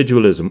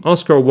individualism.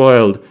 Oscar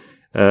Wilde,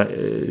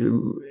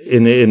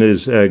 in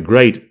his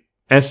great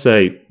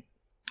essay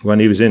when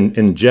he was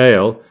in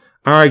jail,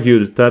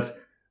 argued that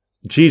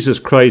Jesus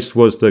Christ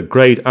was the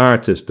great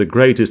artist, the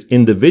greatest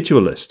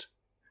individualist.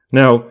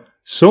 Now,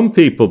 some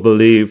people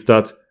believe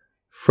that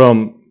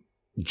from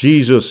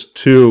Jesus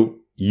to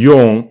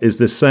Jung is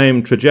the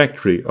same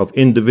trajectory of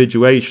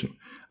individuation.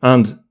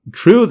 And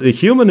true, the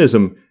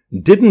humanism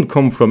didn't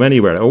come from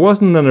anywhere. It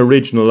wasn't an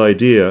original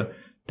idea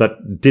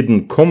that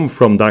didn't come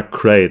from that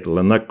cradle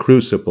and that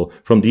crucible,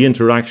 from the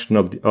interaction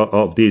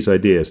of these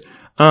ideas.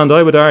 And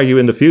I would argue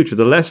in the future,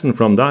 the lesson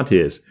from that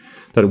is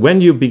that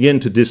when you begin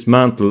to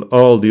dismantle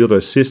all the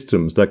other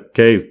systems that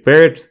gave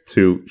birth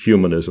to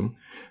humanism,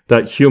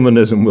 that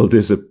humanism will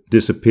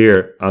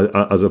disappear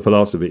as a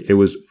philosophy. It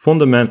was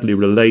fundamentally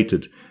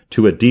related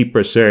to a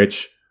deeper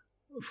search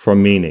for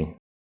meaning.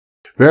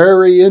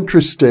 Very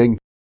interesting.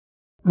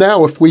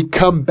 Now, if we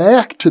come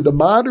back to the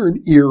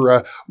modern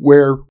era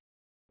where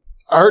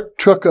art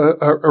took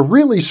a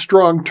really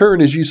strong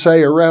turn, as you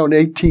say, around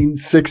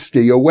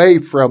 1860, away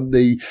from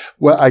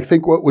I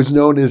think what was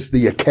known as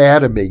the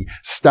Academy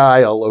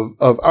style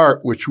of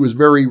art, which was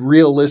very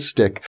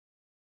realistic.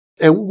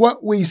 And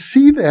what we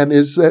see then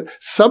is that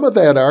some of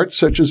that art,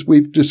 such as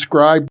we've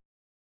described,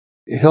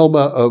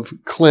 Hilma of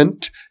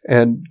Klint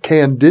and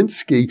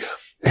Kandinsky,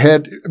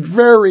 had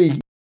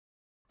very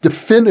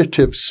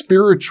definitive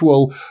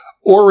spiritual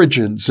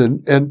origins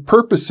and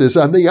purposes.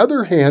 On the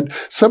other hand,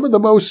 some of the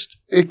most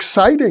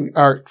exciting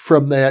art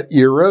from that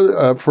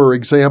era, for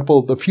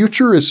example, the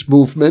Futurist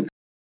movement,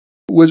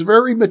 was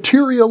very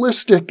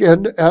materialistic,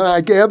 and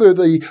I gather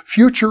the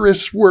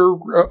Futurists were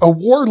a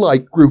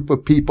warlike group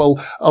of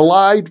people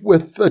allied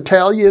with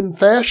Italian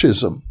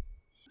fascism.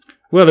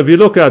 Well, if you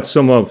look at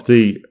some of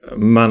the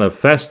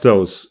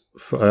manifestos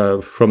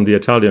from the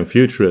Italian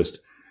Futurists,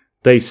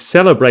 they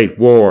celebrate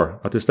war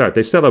at the start.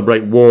 They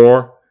celebrate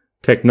war,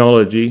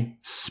 technology,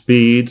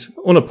 speed,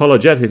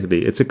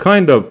 unapologetically. It's a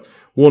kind of,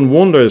 one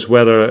wonders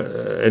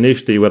whether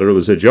initially whether it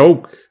was a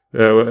joke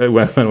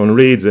when one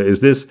reads it. Is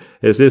this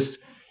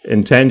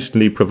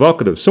intentionally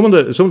provocative? Some of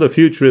the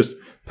futurist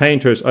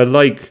painters I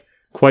like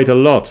quite a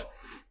lot,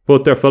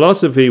 but their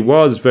philosophy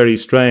was very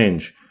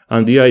strange.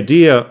 And the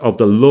idea of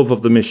the love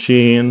of the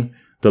machine,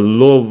 the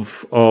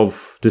love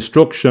of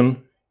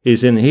destruction,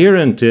 is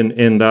inherent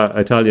in that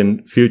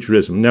Italian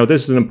futurism. Now,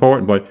 this is an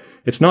important point.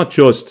 It's not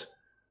just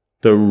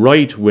the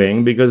right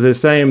wing, because the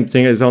same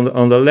thing is on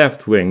the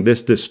left wing.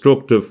 This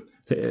destructive,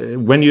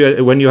 when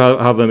you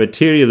have a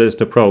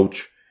materialist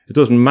approach, it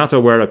doesn't matter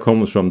where it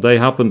comes from. They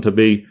happen to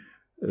be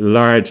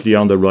largely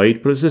on the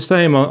right, but it's the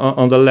same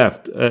on the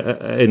left.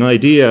 An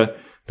idea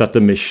that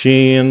the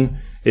machine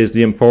is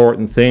the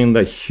important thing,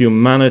 that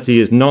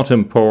humanity is not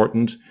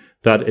important,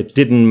 that it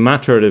didn't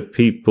matter if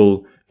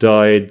people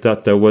died,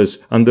 that there was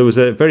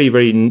a very,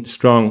 very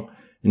strong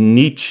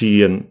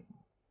Nietzschean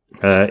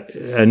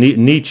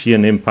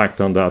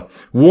impact on that.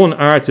 One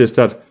artist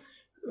that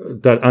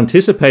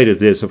anticipated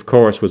this, of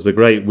course, was the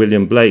great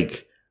William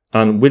Blake.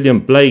 And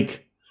William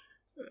Blake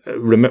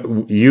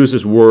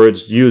uses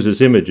words, uses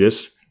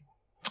images.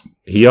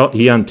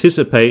 He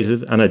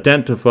anticipated and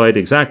identified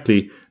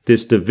exactly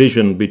this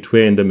division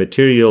between the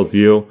material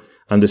view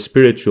and the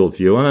spiritual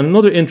view. And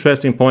another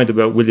interesting point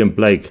about William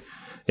Blake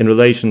in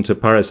relation to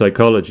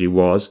parapsychology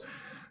was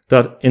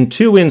that in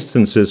two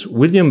instances,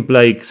 William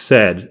Blake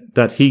said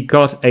that he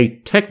got a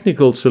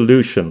technical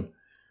solution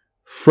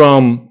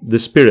from the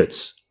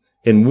spirits.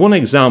 In one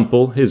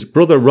example, his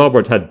brother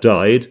Robert had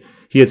died.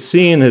 He had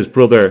seen his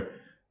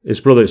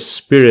brother's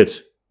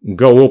spirit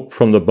go up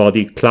from the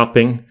body,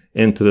 clapping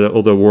into the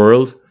other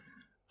world.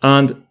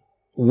 And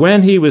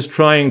when he was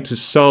trying to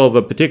solve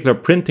a particular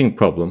printing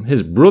problem,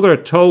 his brother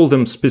told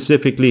him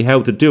specifically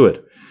how to do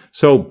it.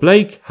 So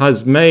Blake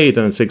has made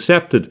and has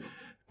accepted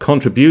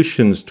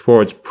contributions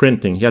towards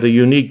printing. He had a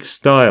unique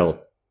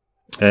style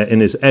in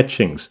his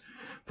etchings.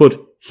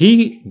 But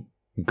he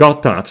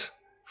got that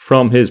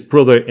from his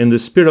brother in the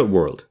spirit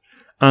world.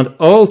 And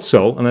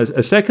also, on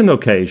a second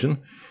occasion,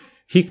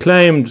 he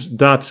claimed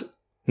that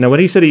Now, when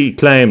he said he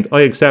claimed,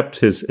 I accept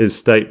his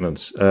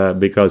statements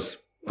because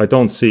I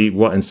don't see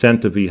what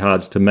incentive he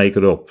had to make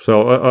it up.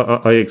 So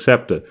I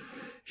accept it.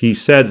 He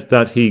said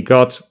that he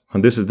got,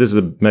 and this is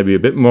maybe a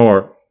bit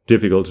more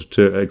difficult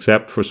to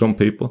accept for some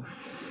people,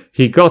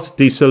 he got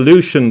the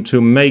solution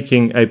to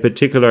making a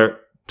particular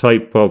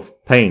type of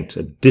paint,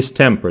 a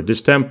distemper.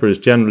 Distemper is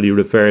generally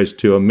refers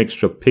to a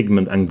mixture of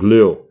pigment and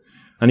glue.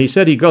 And he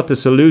said he got the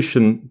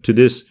solution to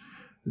this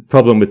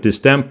problem with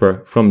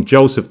distemper from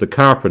Joseph the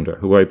carpenter,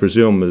 who I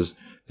presume is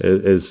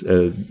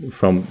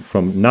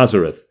from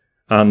Nazareth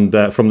and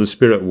from the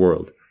spirit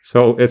world.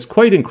 So it's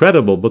quite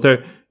incredible,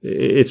 but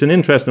it's an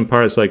interesting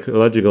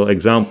parapsychological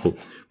example.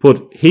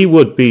 But he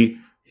was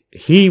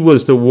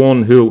the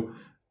one who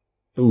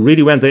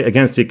really went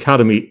against the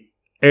academy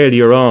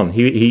earlier on.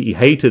 He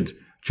hated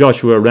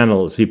Joshua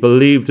Reynolds. He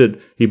believed that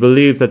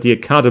the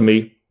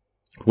academy,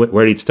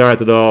 where he'd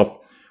started off,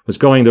 was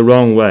going the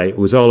wrong way. It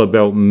was all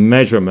about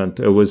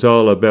measurement. It was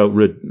all about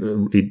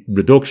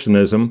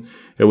reductionism.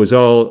 It was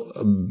all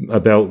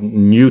about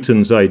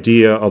Newton's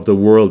idea of the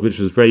world, which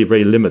was very,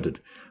 very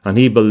limited. And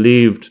he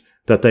believed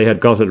that they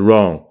had got it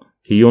wrong.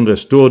 He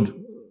understood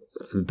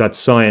that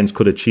science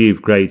could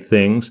achieve great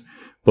things,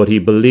 but he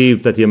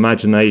believed that the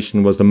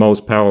imagination was the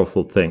most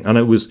powerful thing. And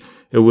I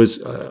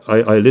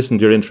listened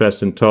to your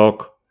interesting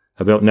talk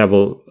about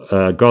Neville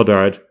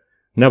Goddard.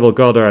 Neville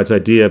Goddard's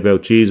idea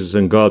about Jesus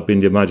and God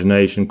being the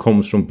imagination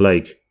comes from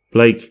Blake.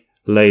 Blake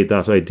laid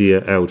that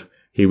idea out.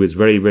 He was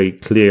very, very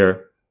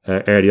clear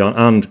early on,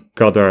 and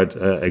Goddard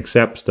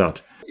accepts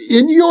that.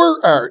 In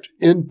your art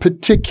in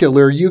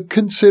particular, you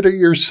consider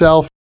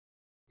yourself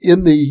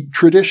in the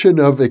tradition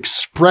of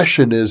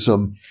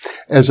expressionism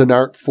as an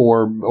art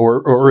form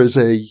or as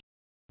a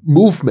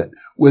movement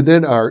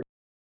within art.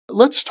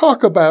 Let's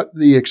talk about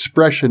the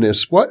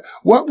expressionists.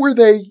 What were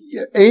they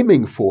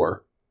aiming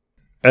for?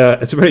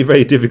 It's a very,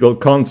 very difficult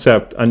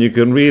concept, and you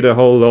can read a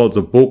whole loads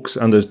of books,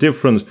 and there's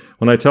difference.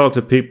 When I talk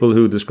to people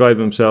who describe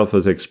themselves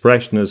as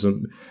expressionists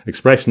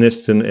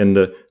in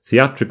the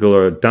theatrical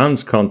or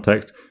dance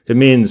context, it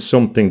means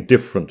something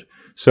different.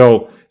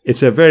 So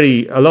it's a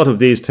lot of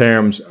these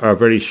terms are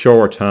very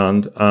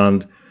shorthand,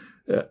 and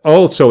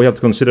also we have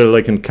to consider,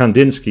 like in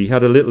Kandinsky, he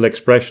had a little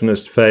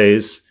expressionist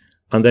phase,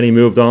 and then he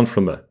moved on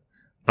from it.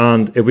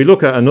 And if we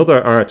look at another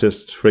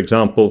artist, for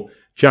example,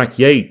 Jack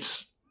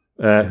Yates,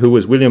 who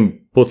was William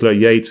Butler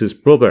Yeats's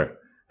brother,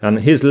 and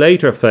his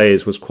later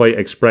phase was quite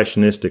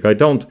expressionistic.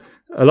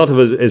 A lot of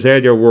his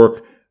earlier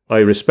work, I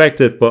respect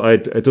it,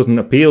 but it doesn't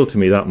appeal to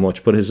me that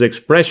much. But his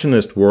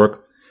expressionist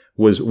work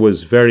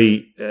was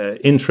very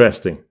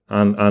interesting,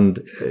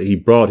 and he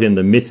brought in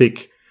the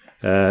mythic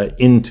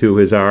into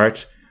his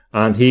art,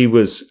 and he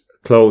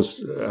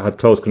had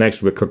close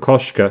connection with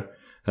Kokoschka.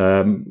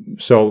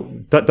 So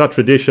that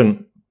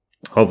tradition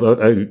of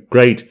a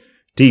great,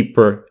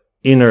 deeper,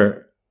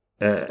 inner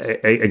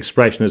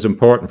expression is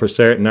important for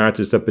certain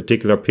artists at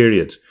particular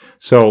periods.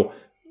 So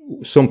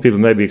some people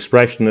may be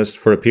expressionist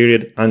for a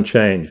period and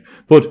change,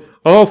 but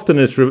often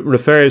it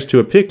refers to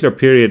a particular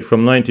period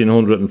from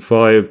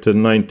 1905 to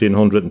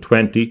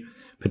 1920,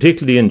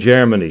 particularly in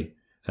Germany,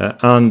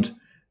 and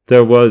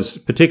there was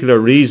particular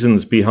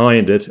reasons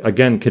behind it.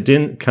 Again,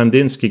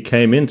 Kandinsky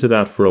came into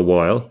that for a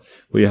while.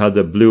 We had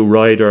the Blue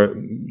Rider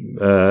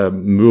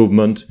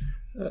movement,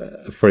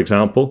 for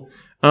example,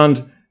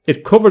 and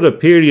it covered a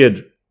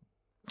period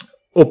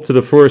up to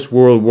the First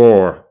World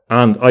War,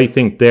 and I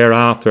think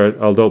thereafter,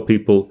 although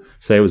people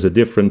say it was a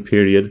different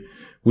period,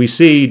 we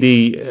see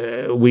the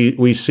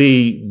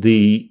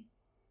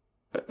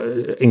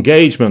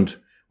engagement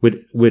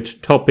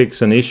with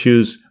topics and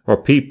issues or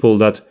people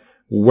that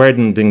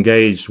weren't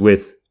engaged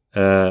with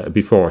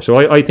before. So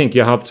I think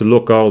you have to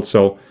look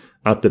also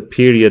at the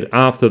period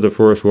after the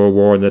First World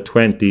War in the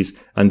 20s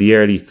and the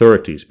early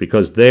 30s,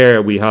 because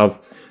there we have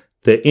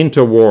the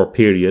interwar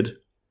period,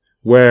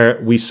 where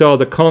we saw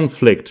the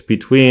conflict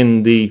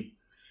between the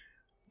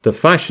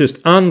fascist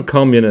and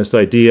communist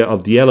idea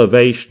of the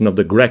elevation of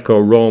the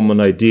Greco-Roman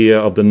idea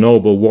of the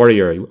noble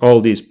warrior.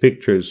 All these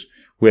pictures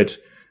with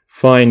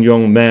fine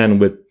young men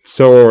with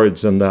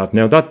swords and that.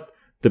 Now that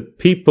the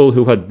people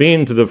who had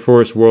been to the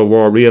First World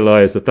War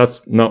realized that that's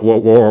not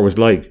what war was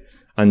like.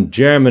 And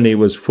Germany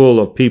was full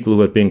of people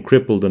who had been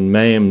crippled and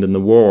maimed in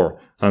the war.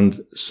 And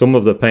some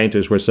of the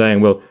painters were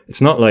saying, well, it's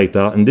not like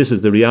that, and this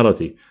is the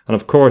reality. And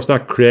of course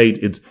that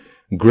created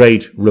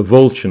great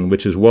revulsion,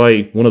 which is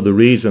why one of the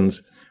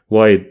reasons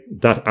why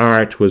that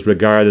art was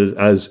regarded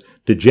as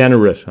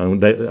degenerate,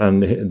 and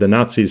the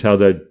Nazis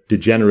had a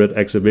degenerate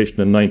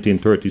exhibition in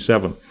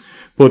 1937.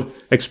 But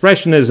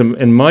expressionism,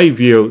 in my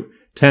view,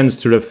 tends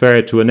to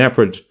refer to an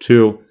effort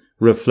to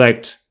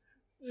reflect,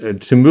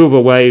 to move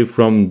away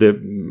from the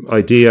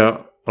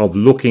idea of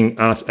looking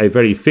at a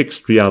very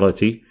fixed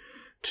reality,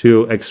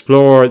 to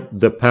explore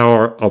the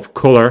power of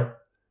colour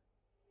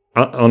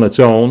on its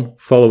own,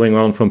 following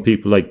on from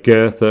people like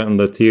Goethe and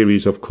the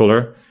theories of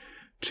colour,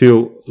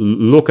 to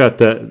look at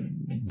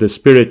the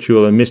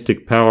spiritual and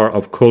mystic power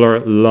of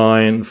colour,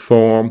 line,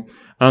 form.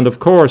 And of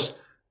course,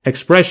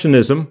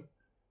 expressionism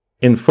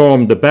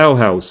informed the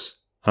Bauhaus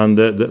and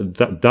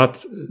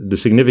the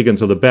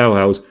significance of the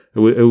Bauhaus,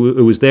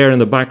 it was there in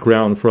the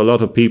background for a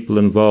lot of people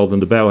involved in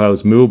the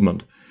Bauhaus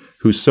movement,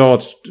 who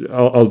sought,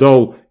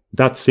 although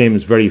that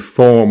seems very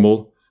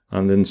formal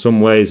and in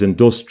some ways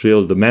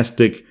industrial,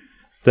 domestic,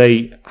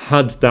 they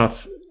had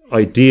that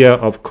idea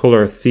of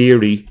colour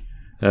theory,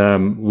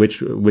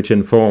 which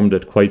informed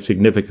it quite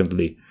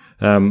significantly.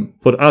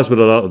 But as with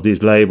a lot of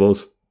these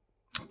labels,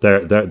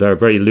 they're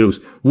very loose.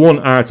 One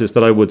artist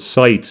that I would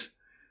cite,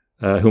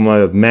 whom I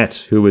have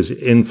met, who was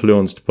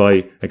influenced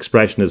by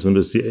Expressionism,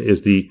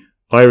 is the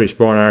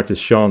Irish-born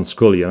artist Sean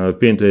Scully, and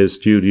I've been to his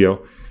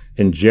studio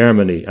in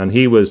Germany, and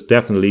he was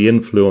definitely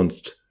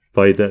influenced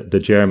by the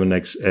German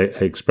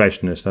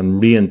expressionists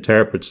and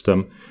reinterprets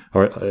them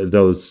or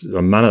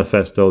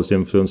manifest those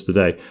influences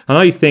today. And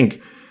I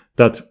think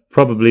that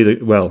probably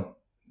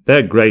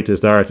their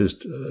greatest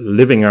artist,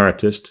 living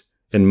artist,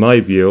 in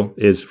my view,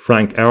 is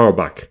Frank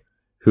Auerbach,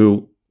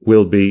 who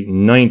will be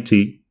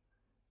 90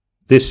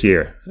 this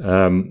year,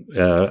 and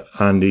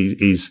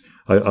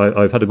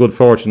I've had a good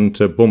fortune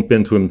to bump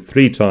into him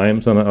 3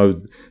 times, and I was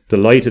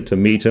delighted to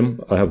meet him.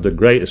 I have the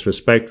greatest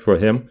respect for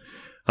him.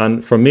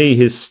 And for me,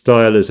 his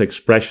style is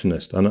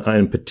expressionist, and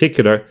in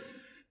particular,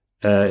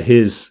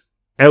 his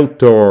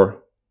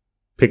outdoor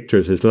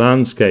pictures, his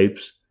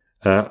landscapes,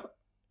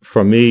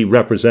 for me,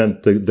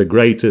 represent the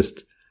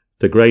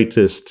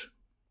greatest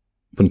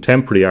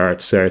contemporary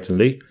art,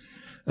 certainly.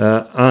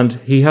 And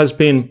he has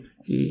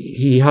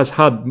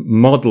had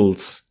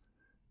models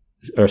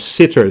or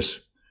sitters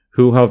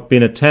who have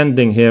been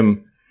attending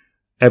him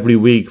every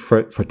week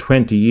for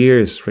 20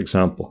 years, for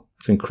example.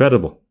 It's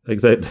incredible.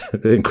 Like the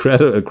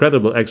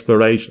incredible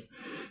exploration.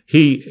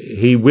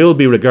 He will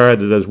be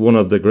regarded as one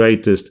of the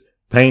greatest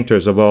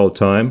painters of all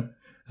time.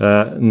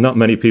 Not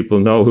many people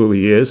know who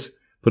he is,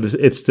 but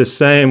it's the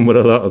same with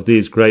a lot of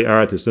these great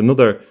artists.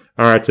 Another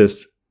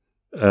artist,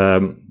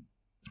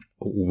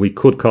 we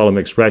could call him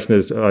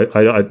expressionist.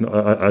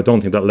 I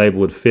don't think that label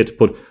would fit,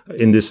 but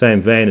in the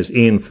same vein as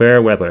Ian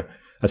Fairweather,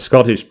 a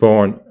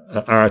Scottish-born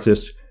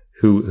artist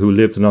who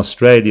lived in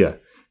Australia.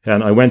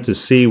 And I went to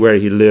see where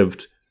he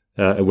lived.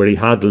 Where he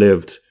had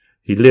lived.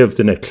 He lived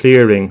in a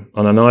clearing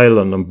on an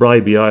island, on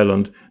Bribie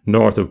Island,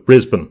 north of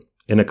Brisbane,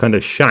 in a kind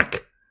of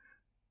shack.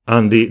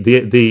 And the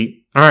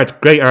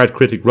great art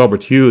critic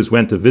Robert Hughes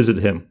went to visit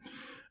him.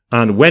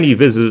 And when he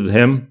visited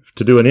him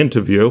to do an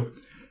interview,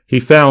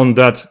 he found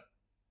that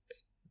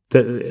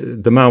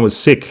the man was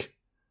sick.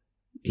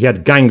 He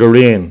had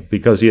gangrene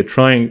because he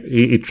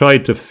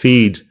tried to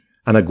feed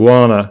an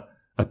iguana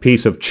a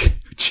piece of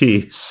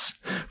cheese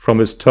from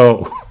his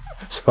toe.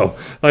 So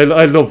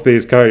I love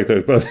these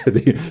characters, but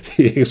the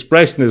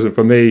expressionism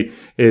for me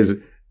is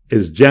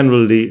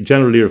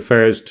generally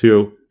refers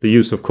to the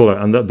use of colour.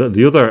 And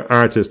the other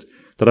artist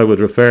that I would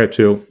refer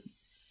to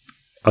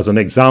as an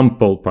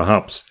example,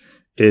 perhaps,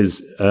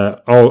 is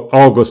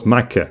August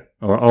Macke,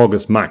 or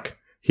August Mack.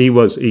 He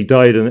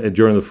died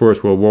during the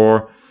First World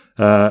War.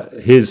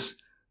 His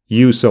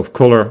use of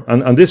colour,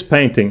 and this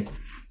painting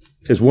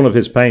is one of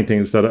his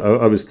paintings that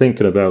I was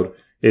thinking about.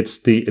 It's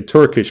the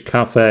Turkish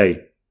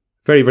Cafe.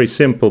 Very, very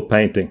simple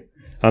painting.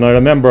 And I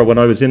remember when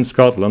I was in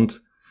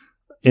Scotland,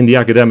 in the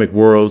academic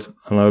world,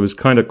 and I was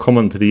kind of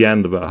coming to the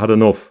end of it. I had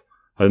enough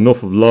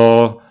of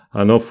law,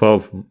 enough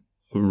of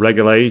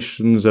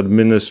regulations, the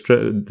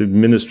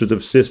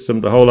administrative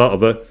system, the whole lot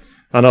of it,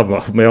 and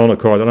of my own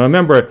accord. And I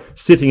remember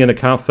sitting in a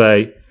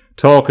cafe,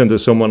 talking to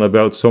someone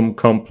about some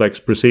complex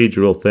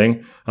procedural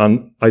thing,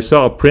 and I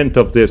saw a print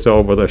of this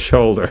over their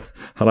shoulder,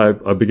 and I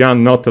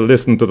began not to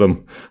listen to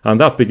them. And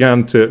that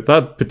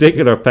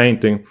particular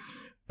painting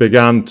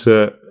began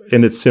to,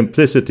 in its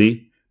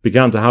simplicity,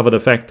 began to have an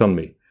effect on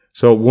me.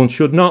 So one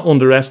should not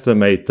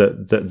underestimate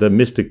the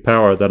mystic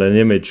power that an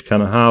image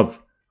can have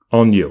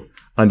on you.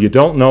 And you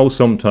don't know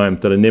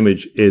sometimes that an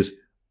image is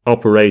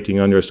operating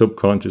on your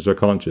subconscious or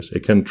conscious.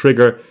 It can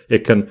trigger,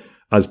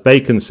 as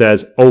Bacon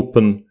says,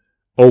 open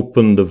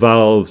the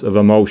valves of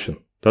emotion.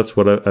 That's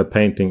what a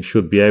painting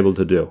should be able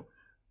to do.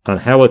 And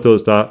how it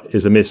does that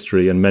is a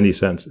mystery in many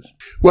senses.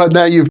 Well,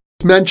 now you've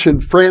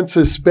mentioned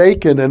Francis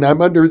Bacon, and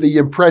I'm under the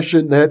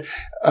impression that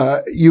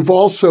you've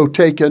also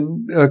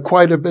taken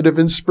quite a bit of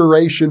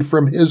inspiration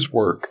from his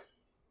work.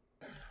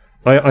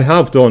 I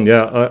have done,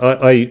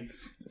 yeah.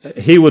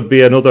 He would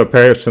be another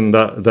person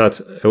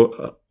that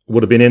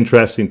would have been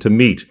interesting to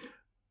meet.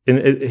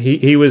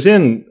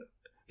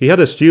 He had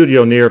a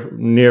studio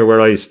near where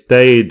I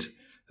stayed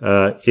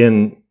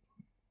in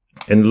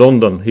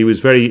London. He was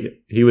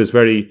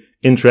very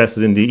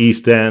interested in the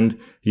East End.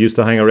 He used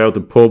to hang around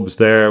the pubs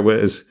there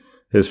with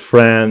his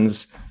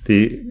friends,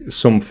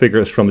 some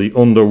figures from the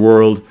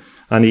underworld,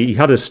 and he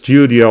had a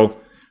studio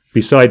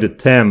beside the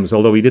Thames,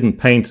 although he didn't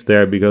paint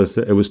there because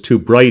it was too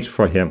bright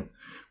for him.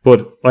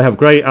 But I have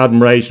great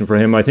admiration for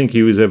him. I think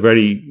he was a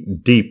very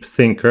deep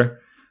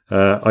thinker.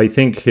 I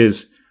think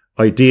his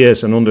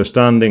ideas and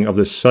understanding of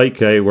the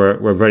psyche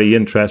were very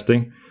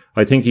interesting.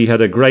 I think he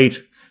had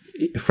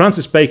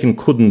Francis Bacon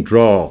couldn't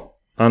draw,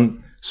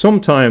 and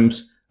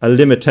sometimes a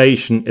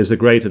limitation is a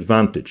great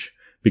advantage.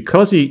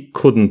 Because he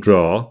couldn't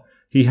draw,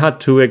 he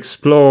had to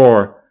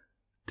explore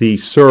the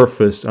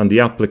surface and the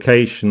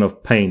application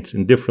of paint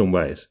in different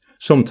ways.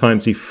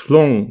 Sometimes he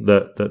flung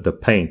the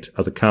paint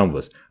at the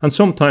canvas, and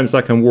sometimes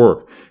that can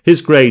work.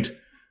 His great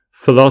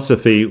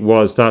philosophy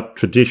was that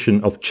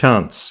tradition of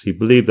chance. He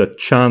believed that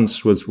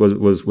chance was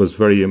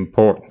very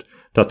important,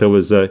 that there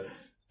was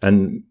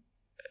an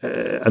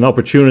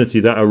opportunity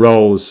that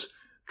arose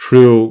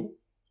through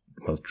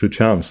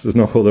chance. There's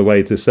no other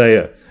way to say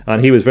it.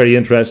 And he was very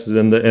interested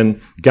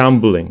in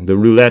gambling, the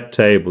roulette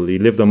table. He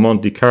lived in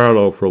Monte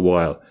Carlo for a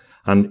while,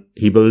 and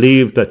he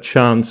believed that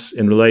chance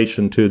in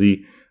relation to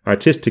the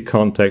artistic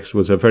context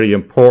was a very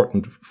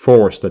important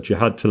force that you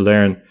had to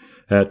learn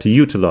to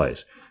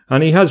utilize.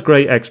 And he has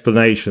great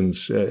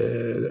explanations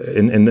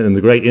in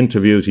the great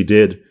interviews he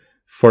did.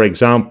 For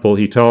example,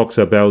 he talks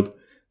about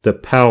the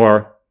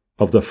power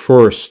of the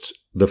first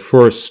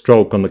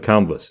stroke on the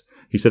canvas.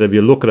 He said, if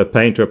you look at a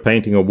painter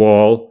painting a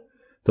wall,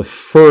 the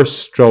first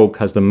stroke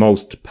has the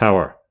most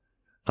power.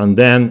 And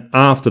then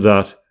after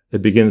that,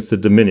 it begins to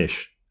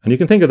diminish. And you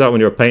can think of that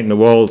when you're painting a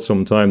wall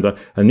sometime, that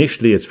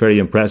initially it's very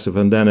impressive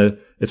and then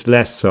it's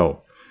less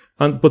so.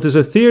 But there's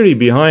a theory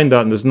behind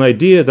that, and there's an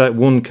idea that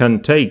one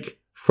can take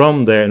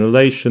from there in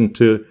relation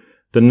to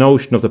the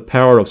notion of the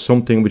power of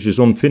something which is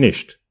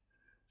unfinished.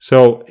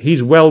 So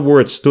he's well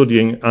worth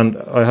studying, and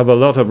I have a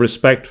lot of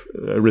respect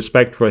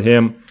for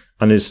him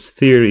and his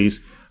theories.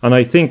 And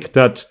I think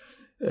that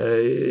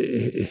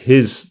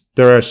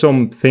there are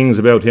some things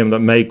about him that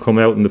may come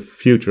out in the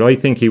future. I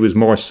think he was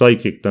more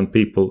psychic than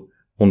people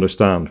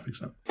understand, for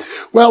example.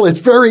 Well, it's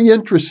very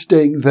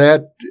interesting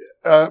that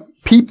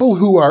people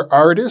who are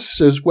artists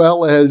as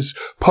well as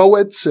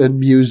poets and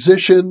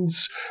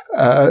musicians,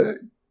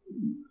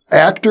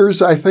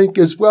 actors, I think,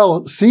 as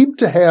well, seem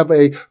to have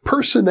a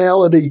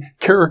personality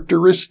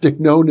characteristic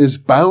known as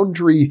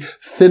boundary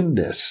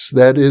thinness.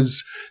 That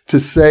is to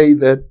say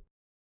that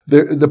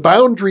the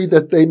boundary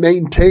that they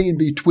maintain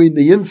between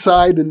the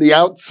inside and the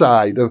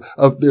outside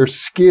of their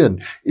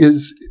skin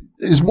is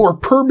more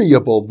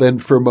permeable than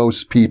for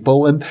most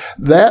people, and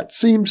that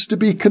seems to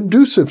be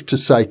conducive to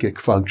psychic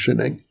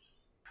functioning.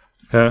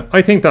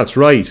 I think that's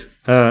right.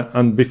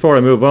 And before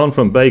I move on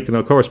from Bacon,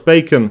 of course,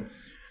 Bacon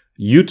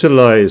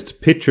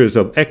utilized pictures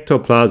of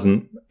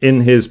ectoplasm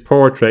in his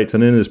portraits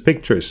and in his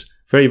pictures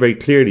very, very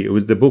clearly.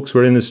 The books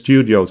were in his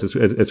studios.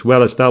 It's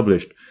well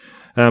established.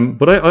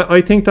 But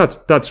I think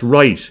that's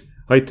right.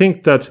 I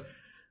think that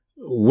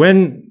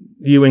when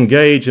you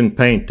engage in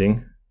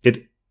painting,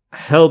 it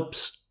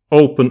helps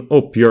open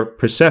up your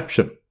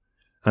perception.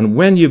 And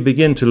when you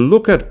begin to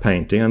look at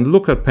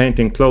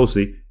painting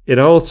closely, it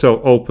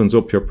also opens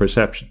up your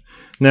perception.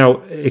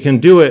 Now, it can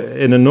do it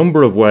in a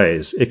number of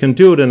ways. It can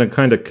do it in a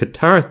kind of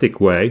cathartic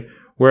way,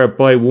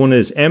 whereby one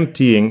is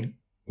emptying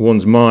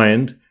one's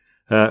mind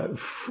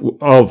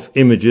of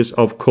images,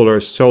 of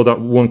colours, so that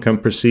one can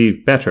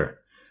perceive better.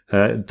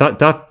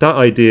 That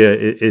idea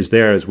is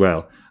there as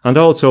well. And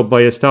also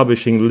by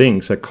establishing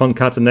links, a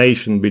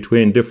concatenation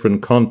between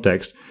different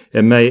contexts,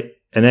 it may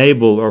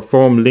enable or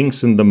form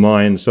links in the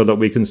mind so that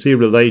we can see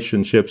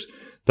relationships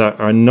that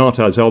are not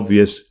as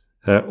obvious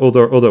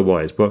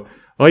otherwise. But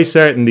I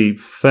certainly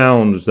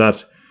found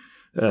that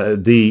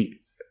the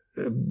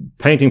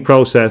painting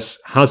process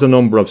has a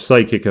number of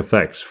psychic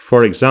effects.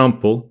 For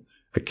example,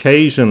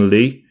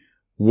 occasionally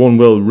one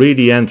will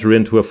really enter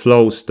into a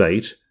flow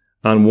state,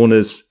 and one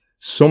is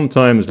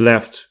sometimes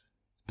left,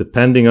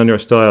 depending on your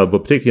style,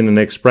 but particularly in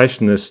an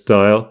expressionist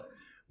style,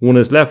 one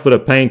is left with a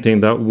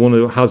painting that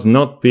one has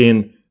not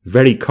been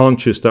very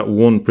conscious that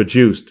one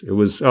produced. It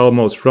was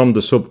almost from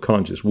the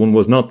subconscious. One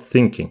was not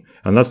thinking.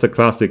 And that's the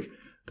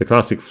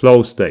classic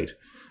flow state.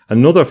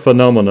 Another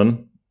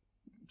phenomenon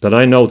that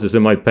I noticed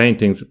in my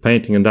painting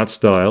in that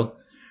style,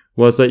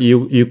 was that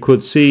you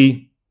could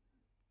see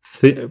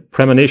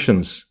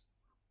premonitions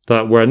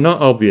that were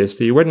not obvious,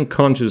 that you weren't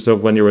conscious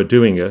of when you were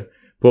doing it,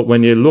 but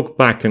when you look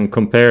back and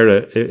compare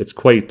it, it's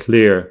quite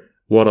clear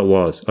what it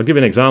was. I'll give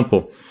you an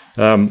example.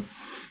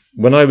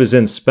 When I was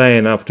in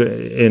Spain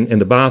in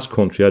the Basque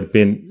Country,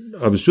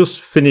 I was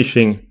just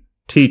finishing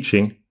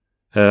teaching,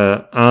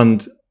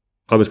 and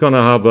I was going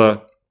to have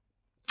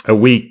a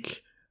week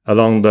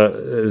along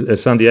the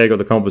Santiago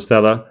de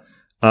Compostela,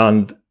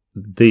 and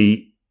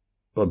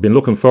I've been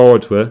looking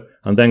forward to it,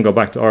 and then go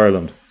back to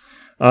Ireland.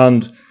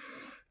 And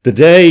the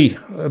day,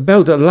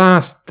 about the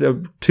last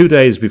 2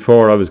 days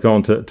before I was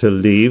going to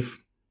leave,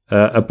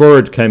 a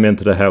bird came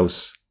into the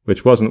house,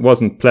 which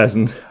wasn't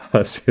pleasant.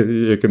 As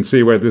you can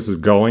see where this is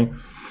going.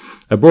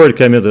 A bird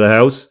came into the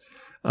house,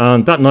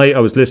 and that night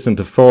I was listening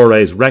to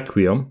Fauré's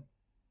Requiem,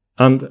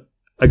 and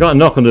I got a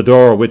knock on the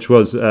door, which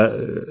was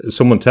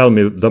someone telling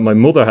me that my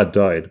mother had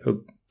died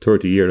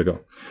 30 years ago.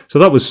 So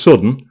that was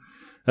sudden,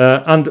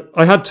 and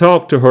I had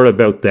talked to her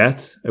about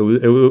death.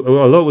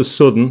 Although it was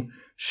sudden,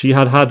 she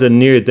had had a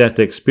near-death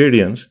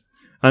experience,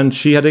 and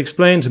she had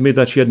explained to me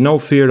that she had no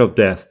fear of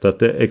death, that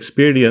the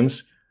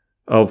experience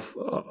of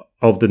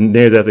the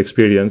near-death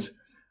experience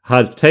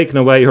had taken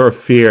away her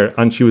fear,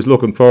 and she was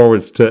looking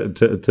forward to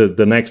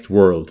the next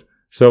world.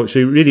 So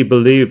she really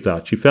believed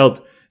that. She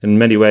felt in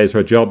many ways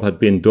her job had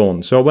been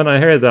done. So when I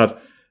heard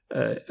that,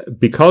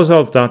 because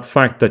of that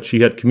fact that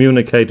she had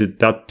communicated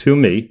that to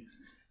me,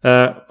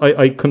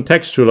 I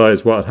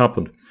contextualized what had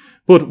happened.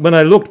 But when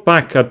I looked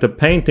back at the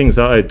paintings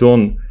that I'd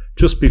done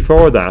just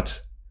before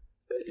that,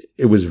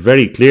 it was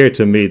very clear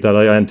to me that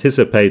I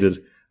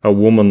anticipated a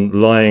woman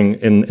lying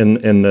in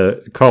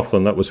the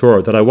coffin that was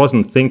her, that I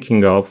wasn't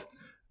thinking of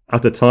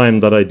at the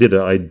time that I did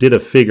it. I did a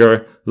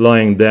figure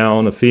lying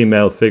down, a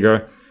female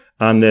figure,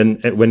 and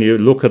then when you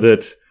look at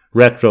it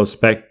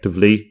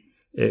retrospectively,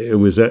 it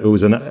was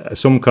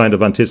some kind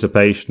of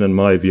anticipation in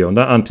my view, and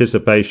that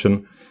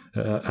anticipation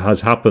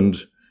has happened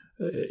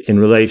in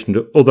relation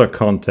to other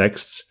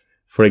contexts.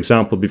 For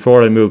example,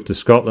 before I moved to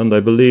Scotland,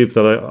 I believe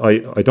that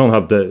I don't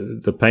have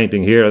the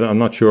painting here. I'm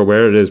not sure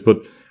where it is,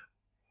 but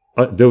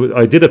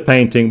I did a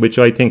painting which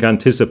I think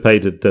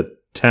anticipated the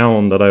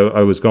town that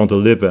I was going to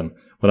live in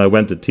when I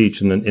went to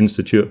teach in an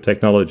Institute of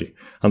Technology.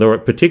 And there were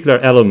particular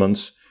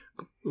elements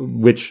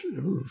which,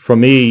 for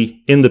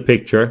me, in the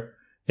picture,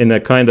 in a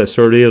kind of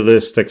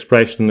surrealist,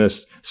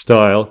 expressionist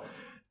style,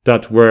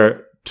 that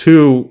were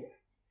too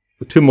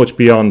much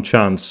beyond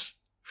chance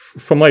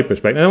from my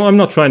perspective. Now, I'm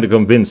not trying to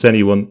convince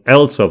anyone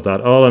else of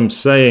that. All I'm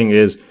saying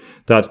is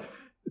that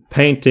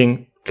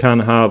painting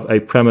can have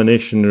a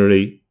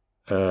premonitionary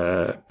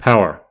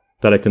power,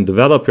 that it can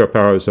develop your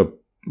powers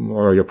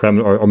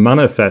or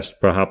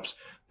manifest perhaps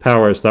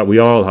powers that we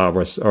all have,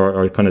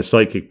 or kind of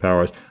psychic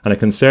powers, and it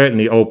can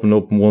certainly open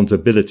up one's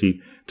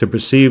ability to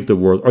perceive the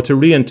world, or to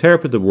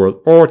reinterpret the world,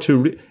 or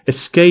to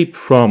escape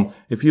from,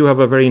 if you have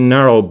a very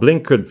narrow,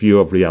 blinkered view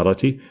of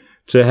reality,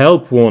 to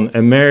help one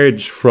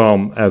emerge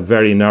from a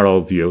very narrow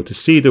view, to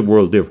see the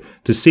world different,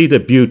 to see the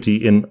beauty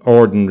in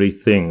ordinary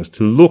things,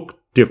 to look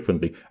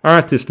differently.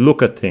 Artists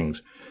look at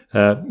things.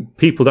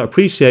 People that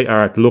appreciate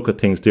art look at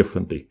things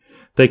differently.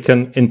 They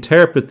can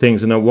interpret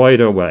things in a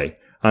wider way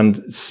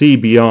and see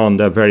beyond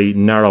a very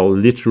narrow,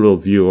 literal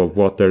view of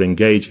what they're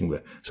engaging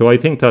with. So I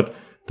think that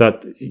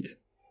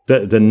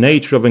the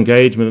nature of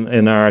engagement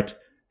in art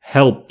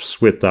helps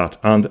with that.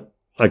 And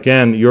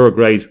again, your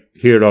great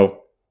hero,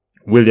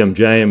 William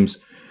James,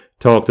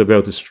 talked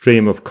about the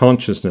stream of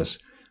consciousness.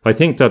 I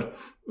think that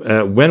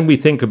when we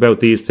think about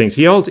these things,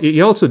 he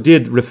also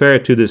did refer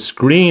to the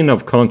screen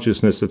of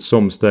consciousness at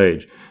some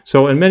stage.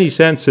 So in many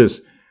senses,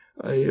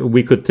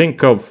 we could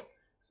think of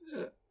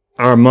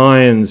our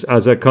minds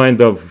as a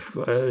kind of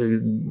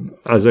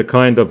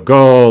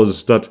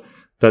gauze that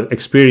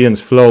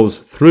experience flows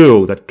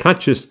through, that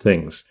catches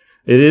things.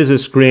 It is a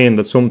screen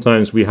that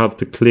sometimes we have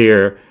to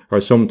clear,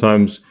 or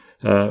sometimes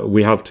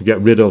we have to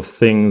get rid of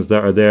things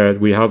that are there.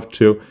 We have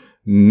to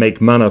make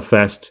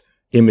manifest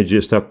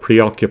images that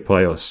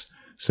preoccupy us.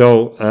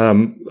 So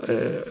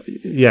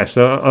yes,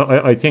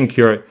 I think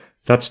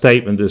that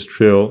statement is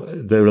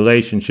true. The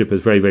relationship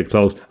is very, very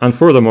close. And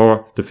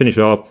furthermore, to finish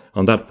off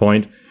on that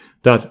point,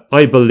 that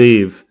I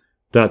believe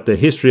that the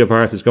history of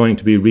art is going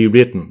to be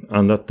rewritten,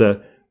 and that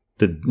the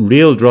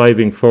real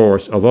driving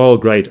force of all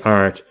great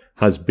art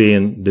has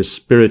been the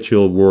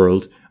spiritual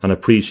world and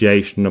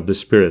appreciation of the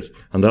spirit.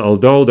 And that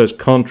although there's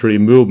contrary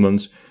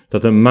movements,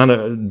 that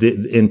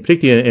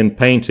particularly in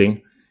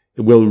painting,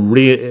 it will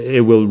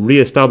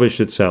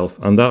re-establish itself,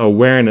 and that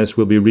awareness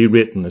will be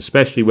rewritten,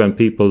 especially when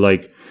people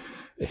like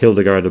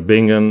Hildegard of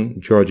Bingen,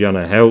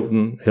 Georgiana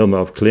Houghton, Hilma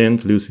af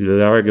Klint, Lucy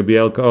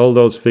Larragabielka, all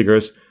those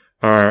figures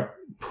are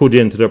put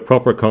into their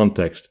proper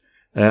context,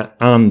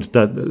 and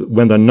that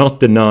when they're not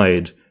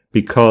denied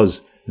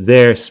because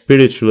their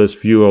spiritualist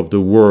view of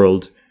the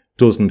world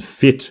doesn't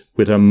fit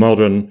with a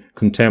modern,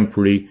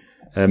 contemporary,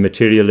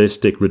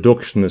 materialistic,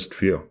 reductionist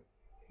view.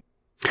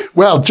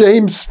 Well,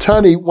 James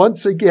Tunney,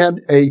 once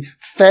again, a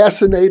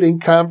fascinating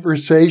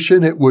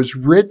conversation. It was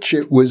rich,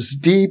 it was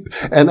deep,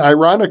 and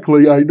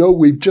ironically, I know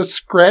we've just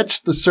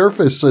scratched the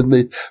surface in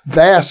the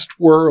vast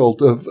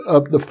world of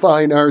the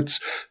fine arts.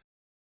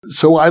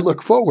 So I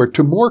look forward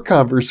to more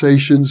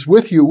conversations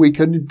with you. We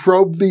can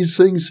probe these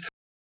things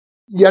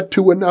yet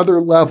to another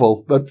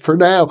level. But for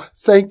now,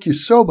 thank you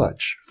so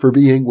much for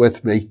being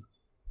with me.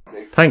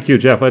 Thank you,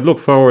 Jeff. I'd look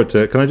forward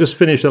to it. Can I just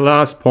finish the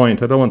last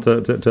point? I don't want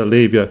to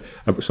leave you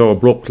so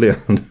abruptly.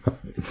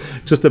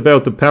 Just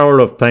about the power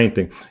of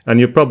painting. And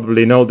you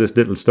probably know this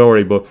little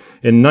story, but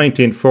in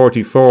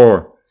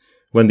 1944,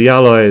 when the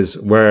Allies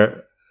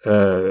were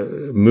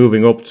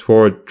moving up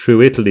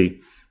through Italy,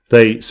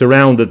 they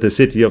surrounded the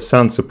city of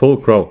San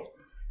Sepolcro,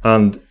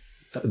 and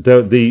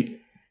the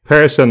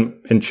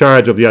person in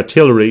charge of the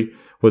artillery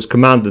was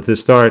commanded to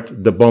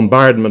start the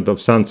bombardment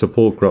of San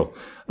Sepolcro.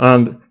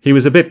 And he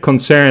was a bit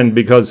concerned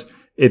because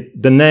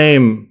the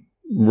name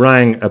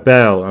rang a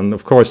bell. And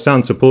of course,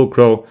 San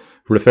Sepolcro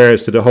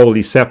refers to the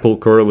Holy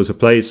Sepulchre. It was a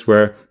place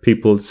where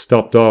people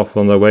stopped off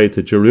on their way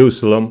to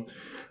Jerusalem.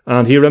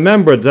 And he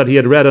remembered that he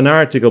had read an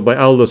article by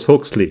Aldous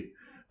Huxley.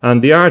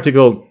 And the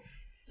article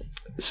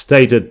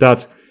stated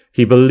that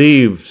he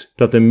believed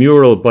that the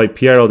mural by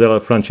Piero della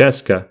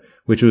Francesca,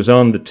 which was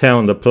on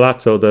the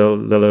Palazzo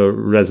della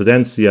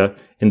Residenza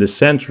in the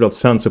center of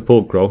San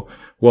Sepolcro,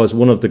 was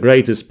one of the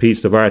greatest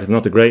pieces of art, if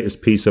not the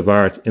greatest piece of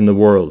art in the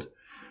world.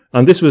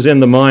 And this was in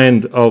the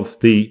mind of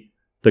the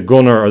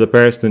gunner or the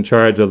person in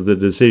charge of the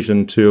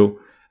decision to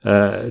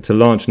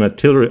launch an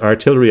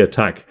artillery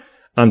attack.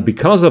 And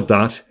because of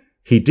that,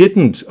 he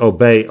didn't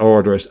obey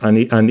orders, and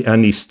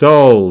he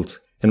stalled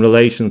in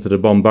relation to the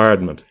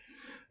bombardment.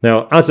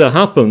 Now, as it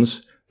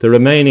happens, the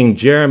remaining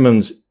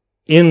Germans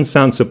in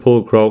San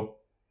Sepolcro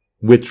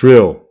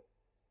withdrew,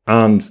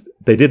 and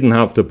they didn't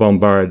have to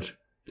bombard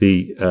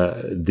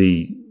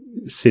the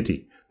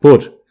city.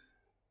 But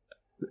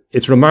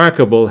it's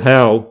remarkable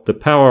how the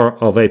power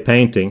of a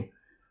painting,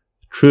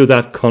 through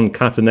that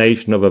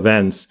concatenation of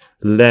events,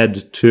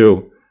 led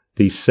to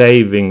the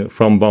saving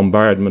from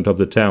bombardment of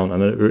the town.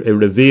 And it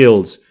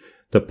reveals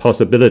the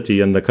possibility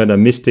and the kind of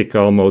mystic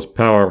almost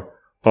power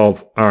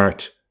of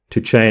art to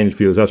change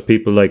views, as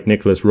people like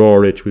Nicholas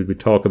Roerich, we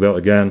talk about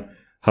again,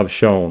 have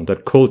shown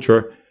that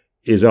culture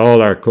is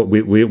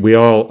we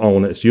all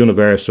own it, it's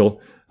universal,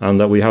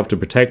 and that we have to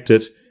protect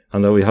it,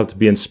 and that we have to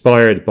be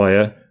inspired by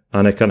it,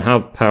 and it can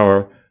have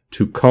power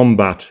to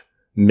combat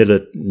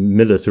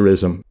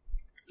militarism.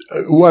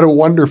 What a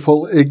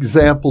wonderful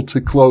example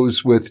to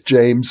close with,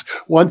 James.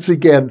 Once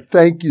again,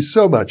 thank you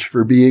so much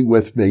for being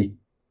with me.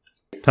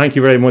 Thank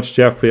you very much,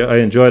 Jeffrey. I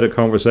enjoyed the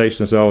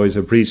conversation as always.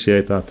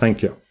 Appreciate that.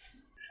 Thank you.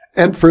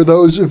 And for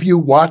those of you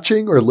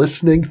watching or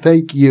listening,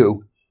 thank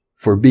you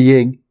for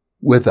being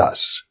with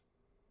us.